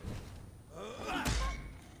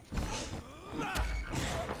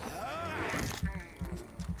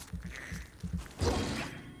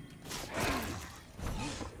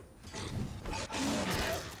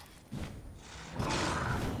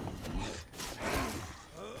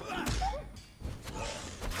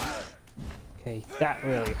 Okay, that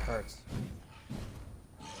really hurts.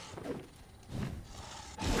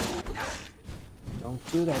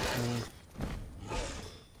 Don't do that to me.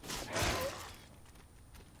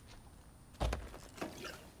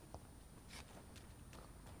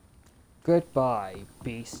 Goodbye,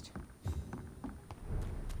 beast.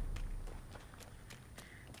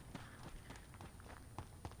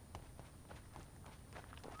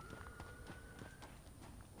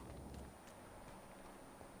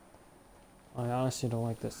 I honestly don't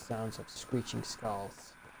like the sounds of screeching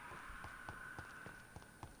skulls.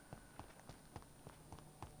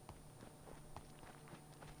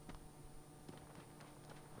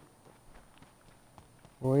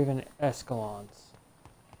 Or even Escalons.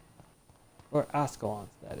 Or Ascalons,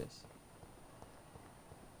 that is.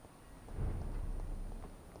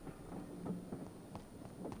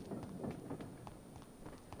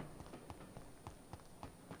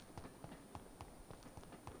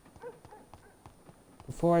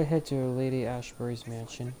 Before I head to Lady Ashbury's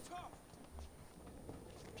mansion,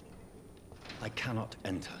 I cannot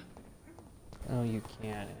enter. oh, you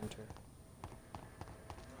can't enter.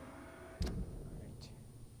 Right.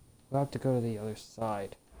 We'll have to go to the other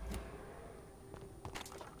side.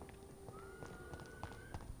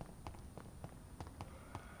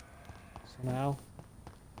 So now,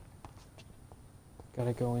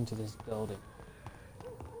 gotta go into this building.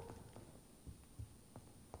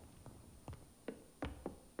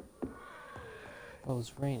 Oh,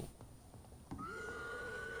 it's raining.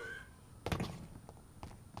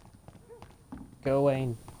 Go away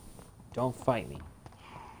and don't fight me.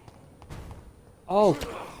 Oh!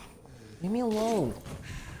 Leave me alone!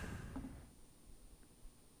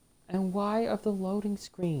 And why of the loading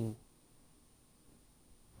screen?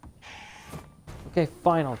 Okay,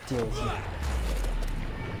 fine, I'll deal with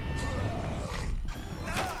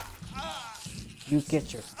you. You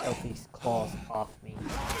get your filthy claws off me.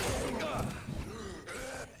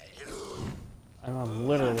 I'm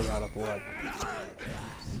literally out of blood.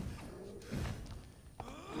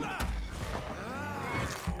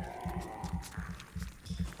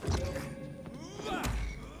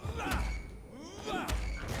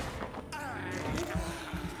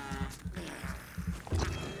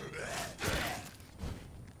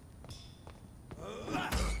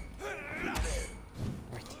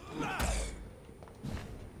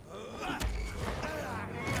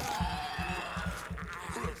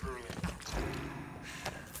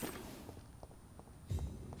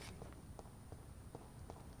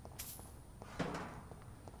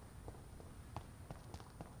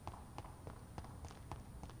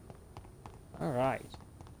 All right.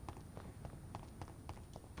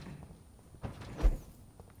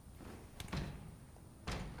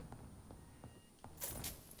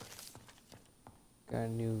 Got a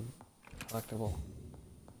new collectible.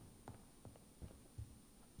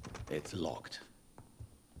 It's locked.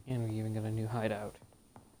 And we even got a new hideout.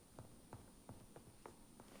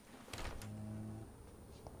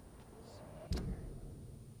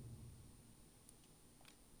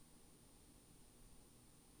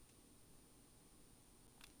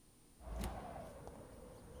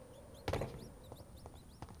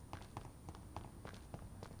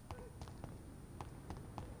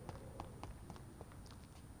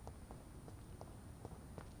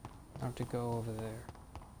 I have to go over there.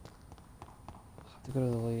 I have to go to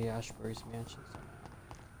the Lady Ashbury's mansion somehow.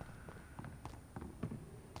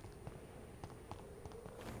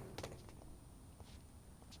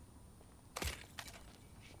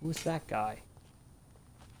 Who's that guy?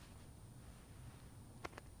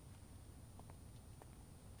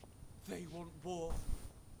 They want war.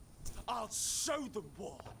 I'll show them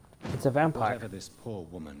war. It's a vampire. Whatever this poor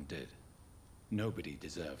woman did, nobody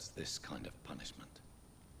deserves this kind of punishment.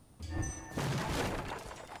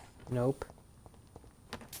 Nope.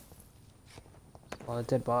 There's a lot of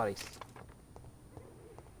dead bodies.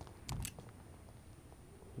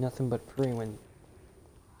 Nothing but pre-win.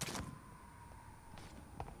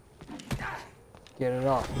 Get it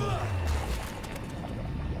off.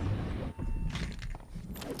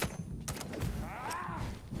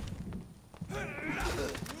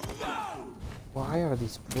 Why are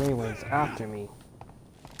these pre-wins after me?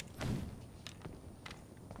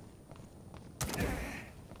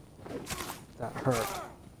 That hurt.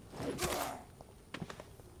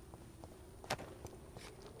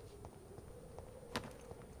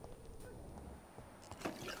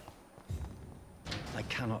 I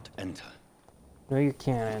cannot enter. No, you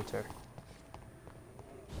can't enter.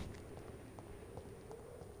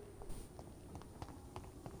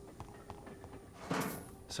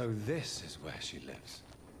 So this is where she lives.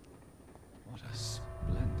 What a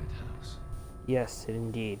splendid house. Yes,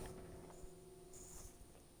 indeed.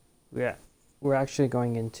 Yeah, we're actually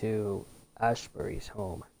going into Ashbury's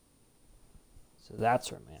home. So that's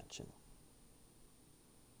her mansion.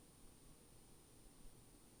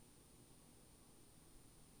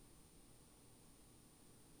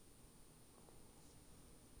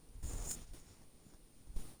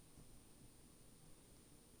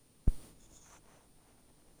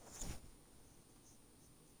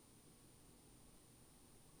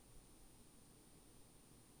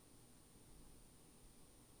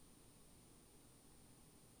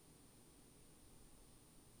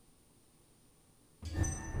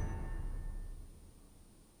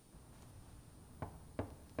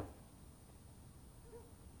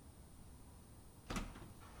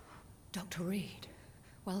 Dr. Reed,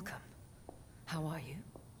 welcome. How are you?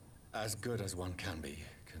 As good as one can be,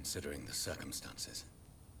 considering the circumstances.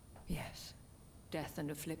 Yes. Death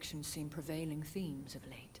and affliction seem prevailing themes of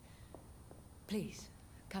late. Please,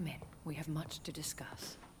 come in. We have much to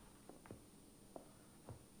discuss.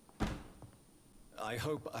 I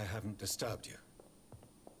hope I haven't disturbed you.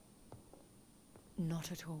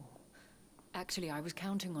 Not at all. Actually, I was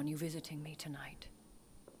counting on you visiting me tonight.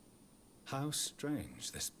 How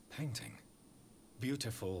strange, this painting.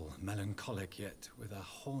 Beautiful, melancholic, yet with a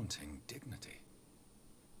haunting dignity.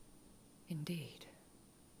 Indeed.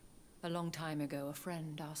 A long time ago, a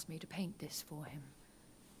friend asked me to paint this for him.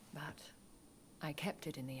 But I kept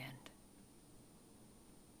it in the end.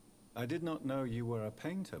 I did not know you were a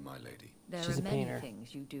painter, my lady. There are many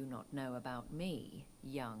things you do not know about me,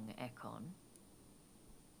 young Ekon.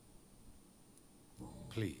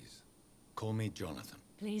 Please, call me Jonathan.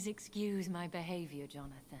 Please excuse my behavior,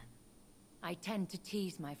 Jonathan. I tend to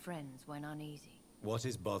tease my friends when uneasy. What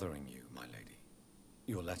is bothering you, my lady?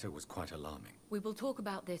 Your letter was quite alarming. We will talk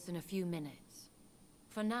about this in a few minutes.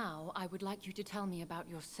 For now, I would like you to tell me about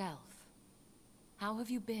yourself. How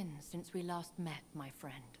have you been since we last met, my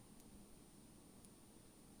friend?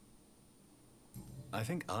 I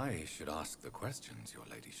think I should ask the questions, your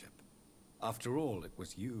ladyship. After all, it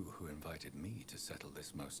was you who invited me to settle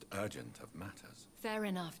this most urgent of matters. Fair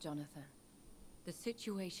enough, Jonathan. The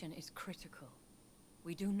situation is critical.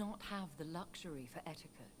 We do not have the luxury for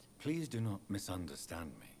etiquette. Please do not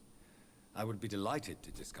misunderstand me. I would be delighted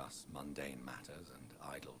to discuss mundane matters and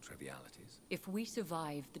idle trivialities. If we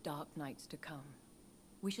survive the dark nights to come,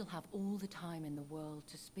 we shall have all the time in the world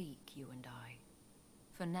to speak, you and I.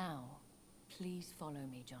 For now, please follow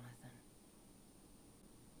me, Jonathan.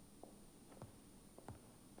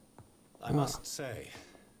 I must say,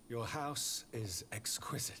 your house is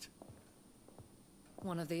exquisite.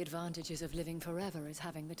 One of the advantages of living forever is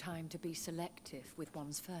having the time to be selective with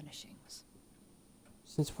one's furnishings.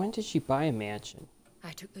 Since when did she buy a mansion?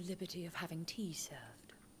 I took the liberty of having tea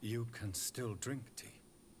served. You can still drink tea.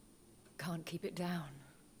 Can't keep it down,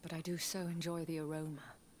 but I do so enjoy the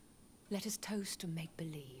aroma. Let us toast to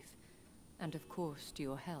make-believe. And of course, to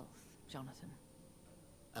your health, Jonathan.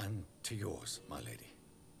 And to yours, my lady.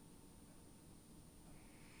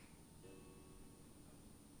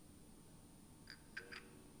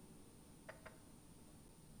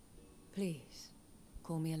 Please,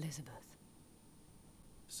 call me Elizabeth.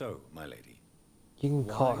 So, my lady. You can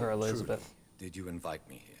call her why, Elizabeth. Truly, did you invite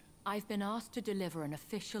me here? I've been asked to deliver an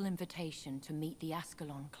official invitation to meet the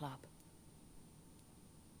Ascalon Club.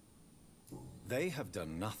 They have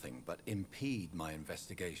done nothing but impede my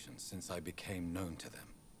investigations since I became known to them.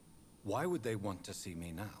 Why would they want to see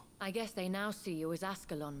me now? I guess they now see you as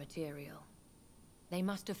Ascalon material. They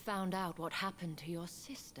must have found out what happened to your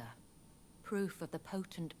sister. Proof of the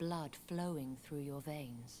potent blood flowing through your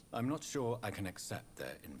veins. I'm not sure I can accept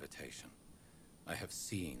their invitation. I have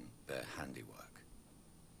seen their handiwork.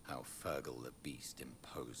 How Fergal the Beast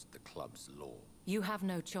imposed the club's law. You have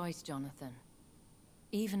no choice, Jonathan.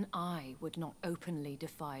 Even I would not openly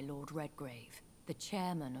defy Lord Redgrave, the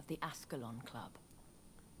chairman of the Ascalon Club.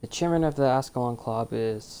 The chairman of the Ascalon Club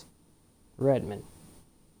is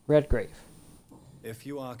Redgrave. If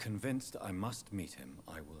you are convinced I must meet him,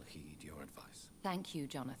 I will heed your advice. Thank you,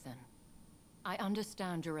 Jonathan. I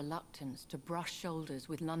understand your reluctance to brush shoulders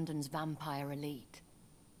with London's vampire elite.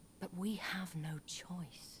 But we have no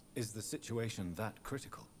choice. Is the situation that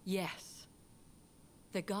critical? Yes.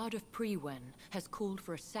 The God of Priwen has called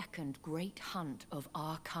for a second great hunt of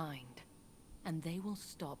our kind, and they will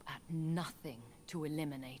stop at nothing to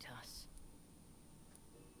eliminate us.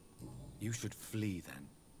 You should flee then.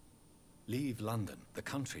 Leave London, the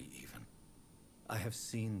country even. I have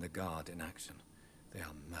seen the Guard in action. They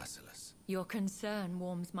are merciless. Your concern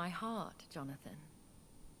warms my heart, Jonathan.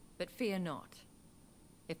 But fear not.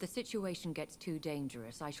 If the situation gets too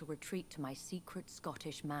dangerous, I shall retreat to my secret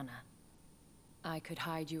Scottish manor. I could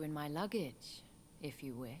hide you in my luggage, if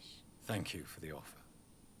you wish. Thank you for the offer.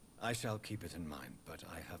 I shall keep it in mind, but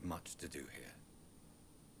I have much to do here.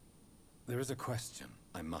 There is a question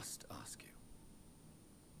I must ask you.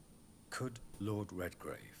 Could Lord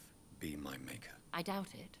Redgrave be my maker? I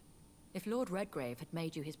doubt it. If Lord Redgrave had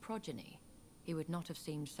made you his progeny, he would not have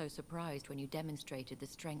seemed so surprised when you demonstrated the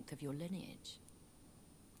strength of your lineage.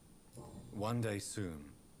 One day soon,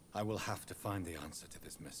 I will have to find the answer to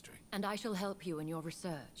this mystery. And I shall help you in your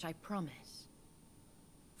research, I promise.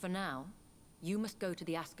 For now, you must go to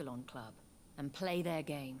the Ascalon Club and play their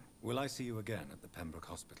game. Will I see you again at the Pembroke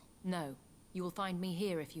Hospital? No, you will find me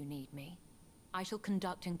here if you need me. I shall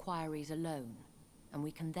conduct inquiries alone, and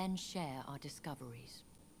we can then share our discoveries.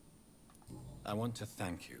 I want to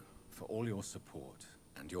thank you for all your support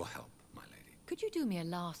and your help, my lady. Could you do me a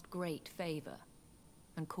last great favor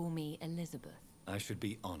and call me Elizabeth? I should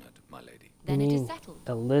be honored, my lady. Then it is settled.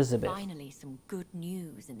 Elizabeth. Finally, some good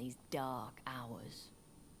news in these dark hours.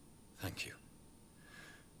 Thank you.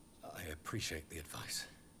 I appreciate the advice.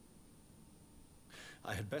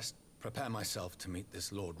 I had best prepare myself to meet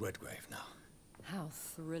this Lord Redgrave now. How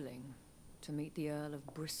thrilling to meet the Earl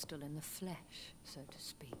of Bristol in the flesh, so to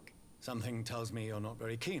speak. Something tells me you're not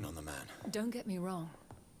very keen on the man. Don't get me wrong.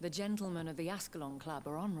 The gentlemen of the Ascalon Club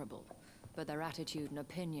are honorable, but their attitude and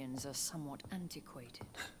opinions are somewhat antiquated.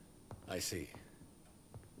 I see.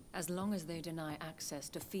 As long as they deny access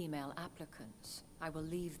to female applicants, I will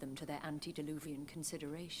leave them to their antediluvian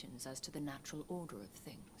considerations as to the natural order of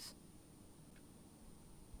things.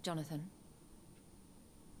 Jonathan,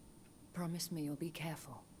 promise me you'll be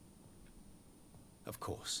careful. Of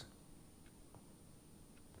course.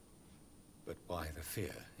 But why the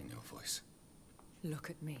fear in your voice? Look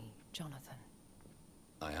at me, Jonathan.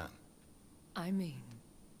 I am. I mean,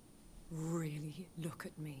 really look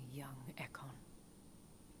at me, young Ekon.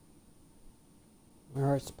 My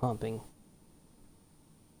heart's pumping.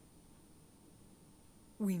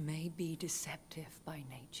 We may be deceptive by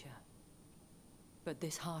nature, but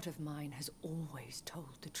this heart of mine has always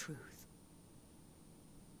told the truth.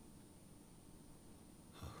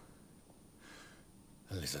 Oh.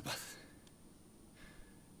 Elizabeth.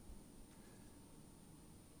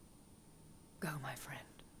 Go, my friend.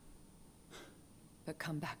 But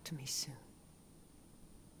come back to me soon.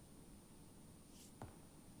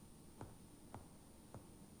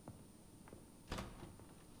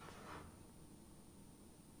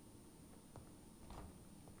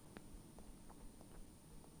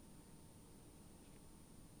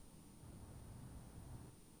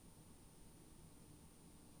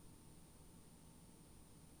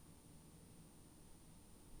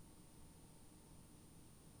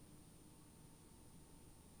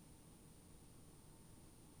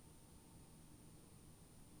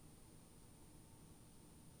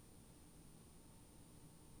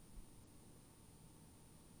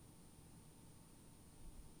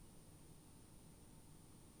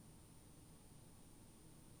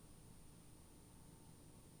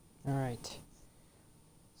 Alright.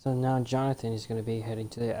 So now Jonathan is going to be heading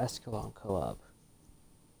to the Ascalon Club.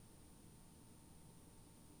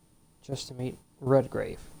 Just to meet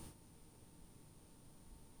Redgrave.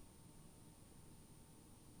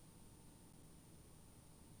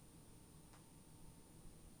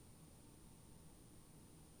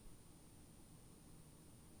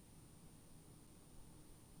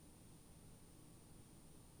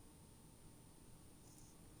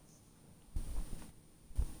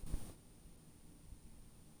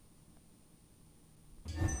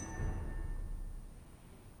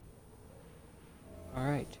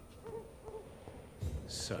 Alright.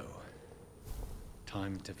 So,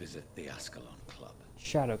 time to visit the Ascalon Club.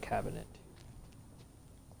 Shadow Cabinet.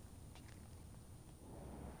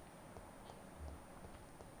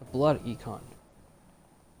 The Blood Econ.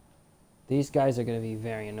 These guys are going to be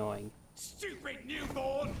very annoying. Stupid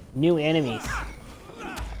newborn! New enemies.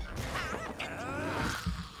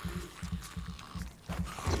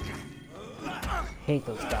 Hate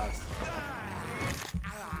those guys.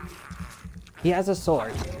 He has a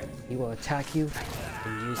sword. He will attack you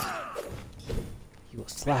and use it. He will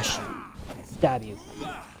slash you, stab you.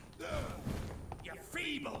 You're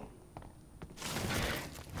feeble!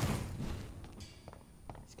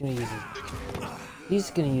 He's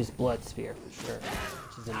gonna use Blood Sphere for sure,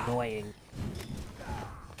 which is annoying.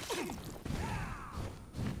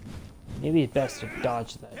 Maybe it's best to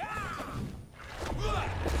dodge that.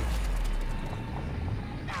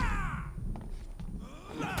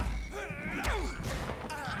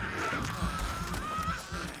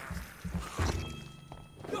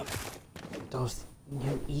 Those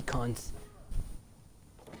new econs.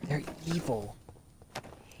 They're evil. I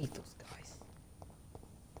hate those guys.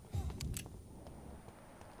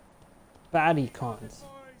 Bad econs.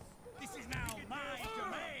 This is now my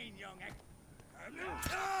domain, young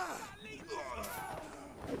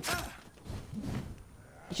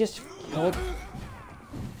He just killed.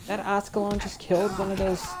 That Ascalon just killed one of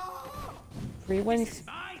those free ones.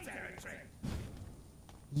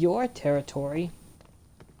 Your territory.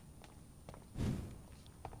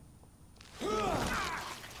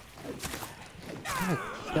 I'm gonna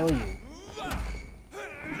kill you.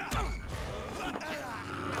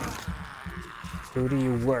 Who do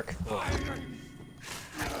you work for?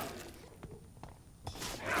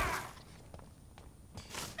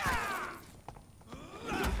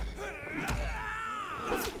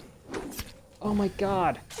 Oh my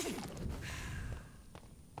god.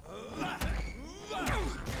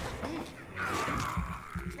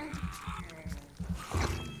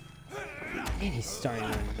 Man, he's starting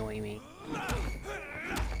to annoy me.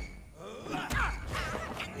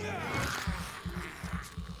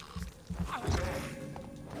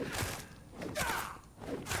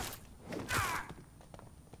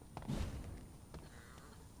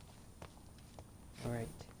 Alright.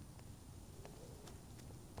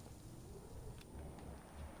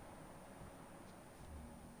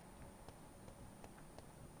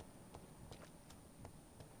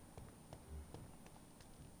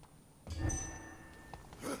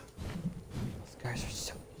 Those guys are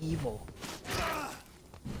so evil.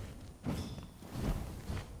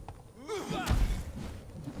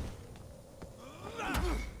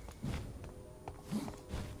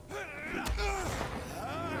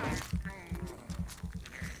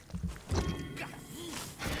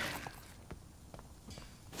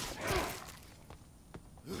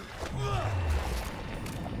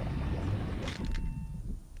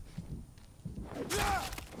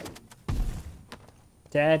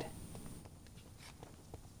 Dead.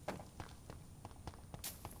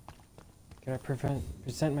 Can I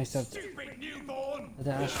present myself to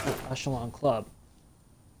the Echelon Club?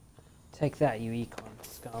 Take that, you econ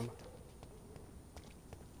scum.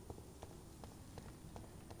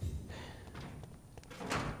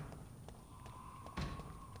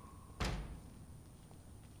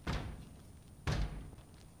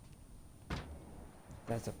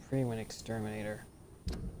 That's a pre-win exterminator.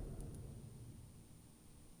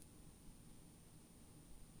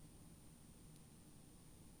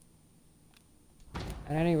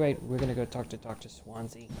 At any rate, we're gonna go talk to Dr.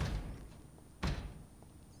 Swansea.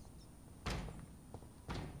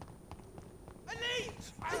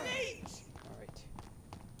 Alright.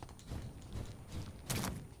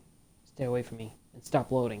 Stay away from me and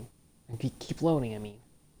stop loading. And keep loading, I mean.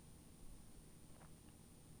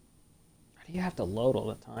 How do you have to load all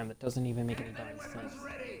the time? That doesn't even make any darn sense.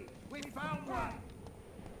 We found one.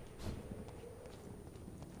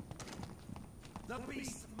 The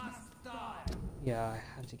beast must die. Yeah, I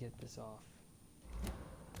had to get this off.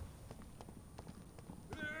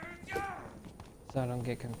 So I don't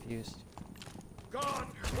get confused. God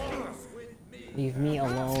walks with me. Leave me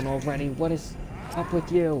alone already. What is up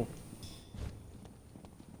with you?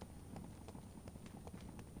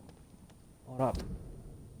 Hold up.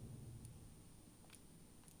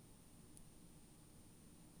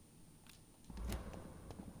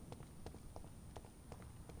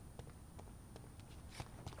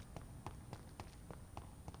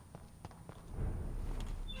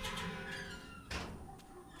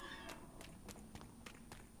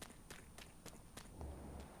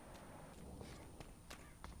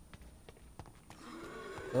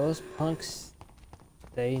 Those punks,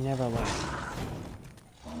 they never learn.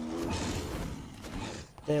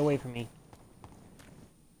 Stay away from me.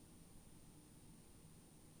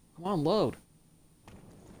 Come on, load.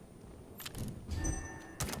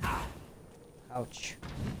 Ouch.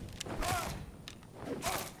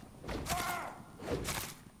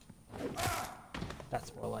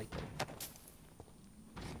 That's more like it.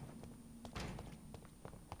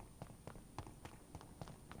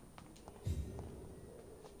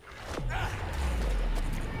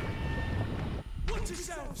 Watch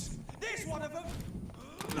yourselves! There's one of them!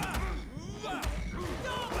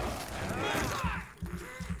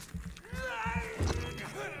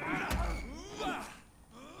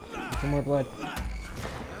 Some more blood.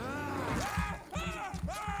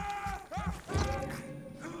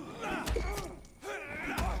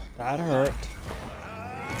 That hurt.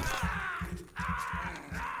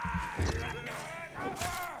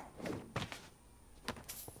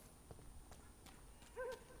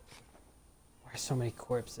 Why are so many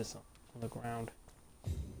corpses on the ground?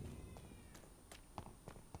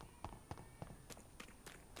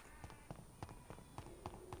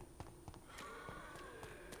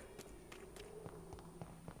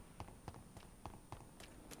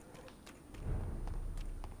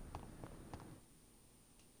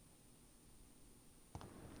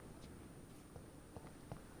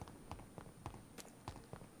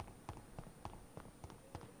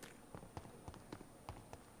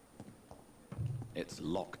 It's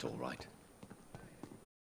locked, all right.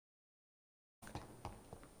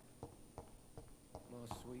 My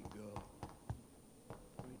sweet girl.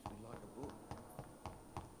 Reads me like a book.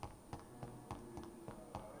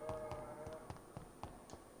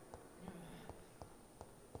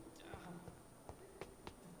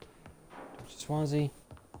 Swansea.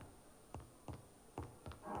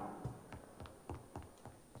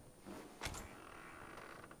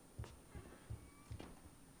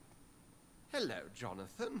 Hello,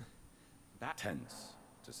 Jonathan. That Tense,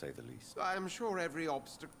 to say the least. I'm sure every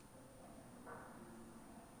obstacle.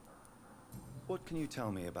 What can you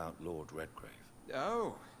tell me about Lord Redgrave?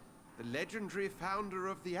 Oh, the legendary founder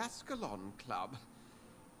of the Ascalon Club.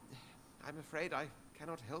 I'm afraid I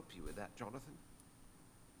cannot help you with that, Jonathan.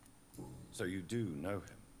 So you do know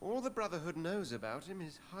him? All the Brotherhood knows about him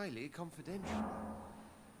is highly confidential.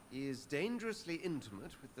 He is dangerously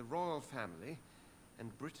intimate with the royal family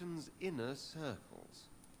and Britain's inner circles.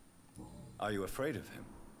 Are you afraid of him?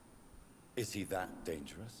 Is he that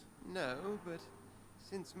dangerous? No, but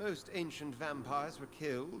since most ancient vampires were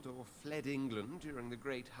killed or fled England during the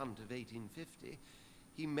Great Hunt of 1850,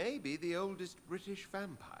 he may be the oldest British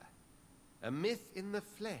vampire. A myth in the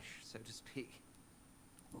flesh, so to speak.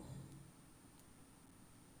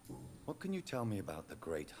 What can you tell me about the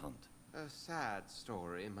Great Hunt? A sad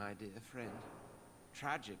story, my dear friend.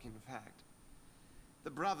 Tragic, in fact. The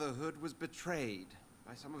Brotherhood was betrayed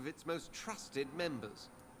by some of its most trusted members.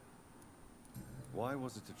 Why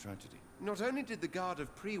was it a tragedy? Not only did the Guard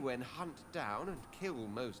of Prewen hunt down and kill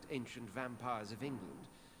most ancient vampires of England,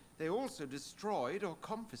 they also destroyed or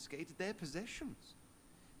confiscated their possessions.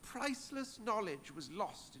 Priceless knowledge was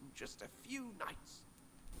lost in just a few nights.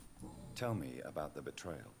 Tell me about the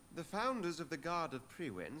betrayal. The founders of the Guard of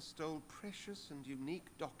Prewen stole precious and unique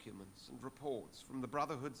documents and reports from the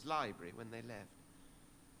Brotherhood's library when they left.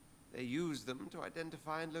 They used them to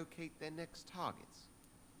identify and locate their next targets.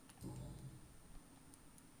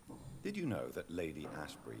 Did you know that Lady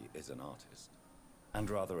Ashbury is an artist? And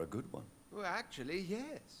rather a good one? Well, actually,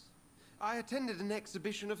 yes. I attended an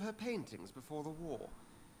exhibition of her paintings before the war.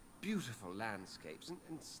 Beautiful landscapes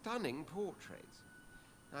and stunning portraits.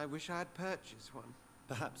 I wish I had purchased one.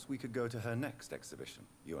 Perhaps we could go to her next exhibition,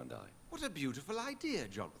 you and I. What a beautiful idea,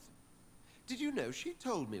 Jonathan. Did you know she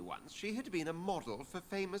told me once she had been a model for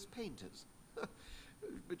famous painters?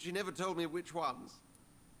 But she never told me which ones.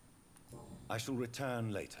 I shall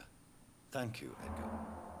return later. Thank you, Edgar.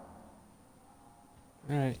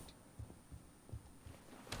 Alright.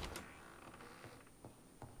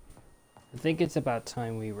 I think it's about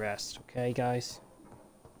time we rest, okay, guys?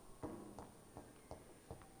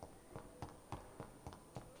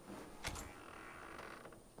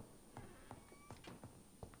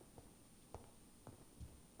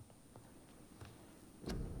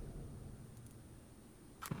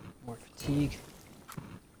 More fatigue.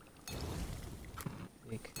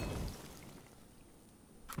 Big.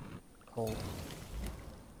 Cold.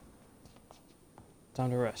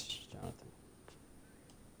 Time to rest, Jonathan.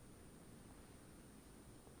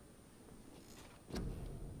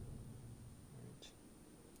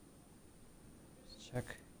 Check.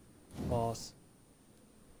 Pause.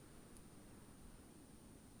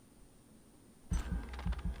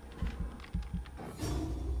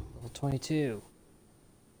 Level 22.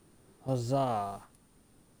 Huzzah.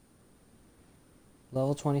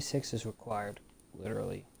 Level 26 is required,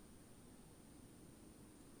 literally.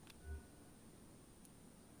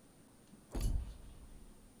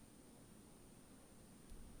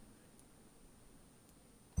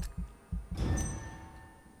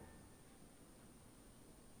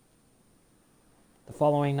 The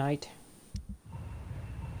following night,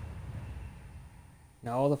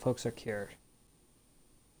 now all the folks are cured.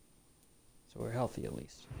 So we're healthy at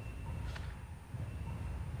least.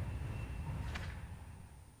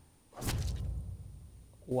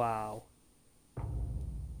 Wow.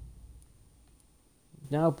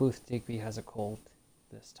 Now Booth Digby has a cold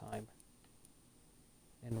this time.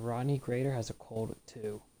 And Rodney Grader has a cold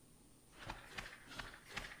too.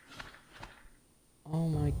 Oh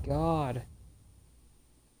my god.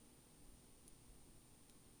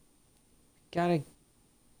 We gotta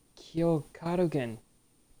kill Cadogan.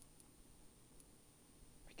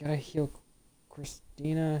 We gotta heal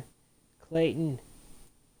Christina, Clayton,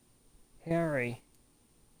 Harry,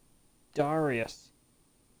 Darius.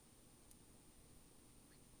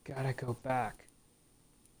 We gotta go back.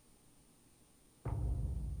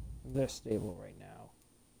 They're stable right now.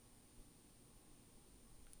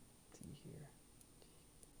 Let's see here.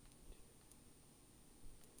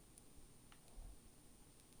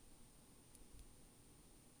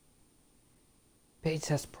 Bates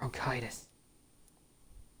has bronchitis.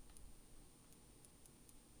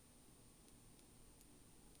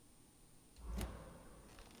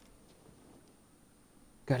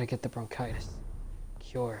 Gotta get the bronchitis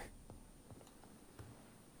cure.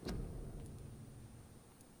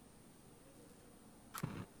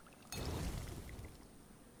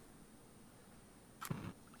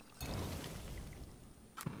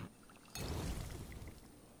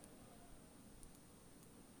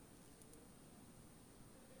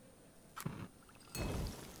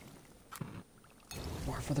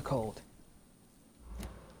 More for the cold.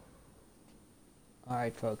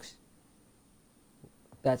 Alright, folks.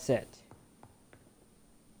 That's it.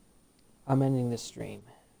 I'm ending this stream.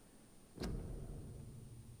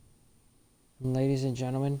 And ladies and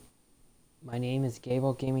gentlemen, my name is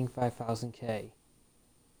Gable Gaming 5000K.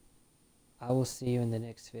 I will see you in the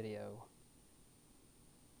next video.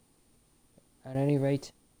 At any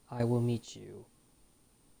rate, I will meet you.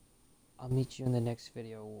 I'll meet you in the next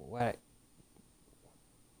video.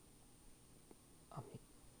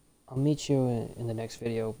 I'll meet you in the next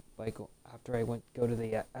video after I go to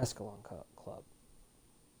the Escalon Club.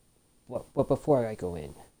 But before I go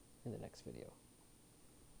in the next video.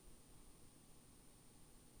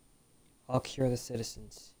 I'll cure the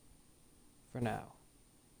citizens for now.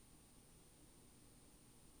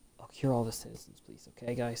 I'll cure all the citizens, please,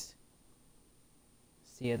 okay, guys?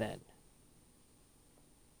 See you then.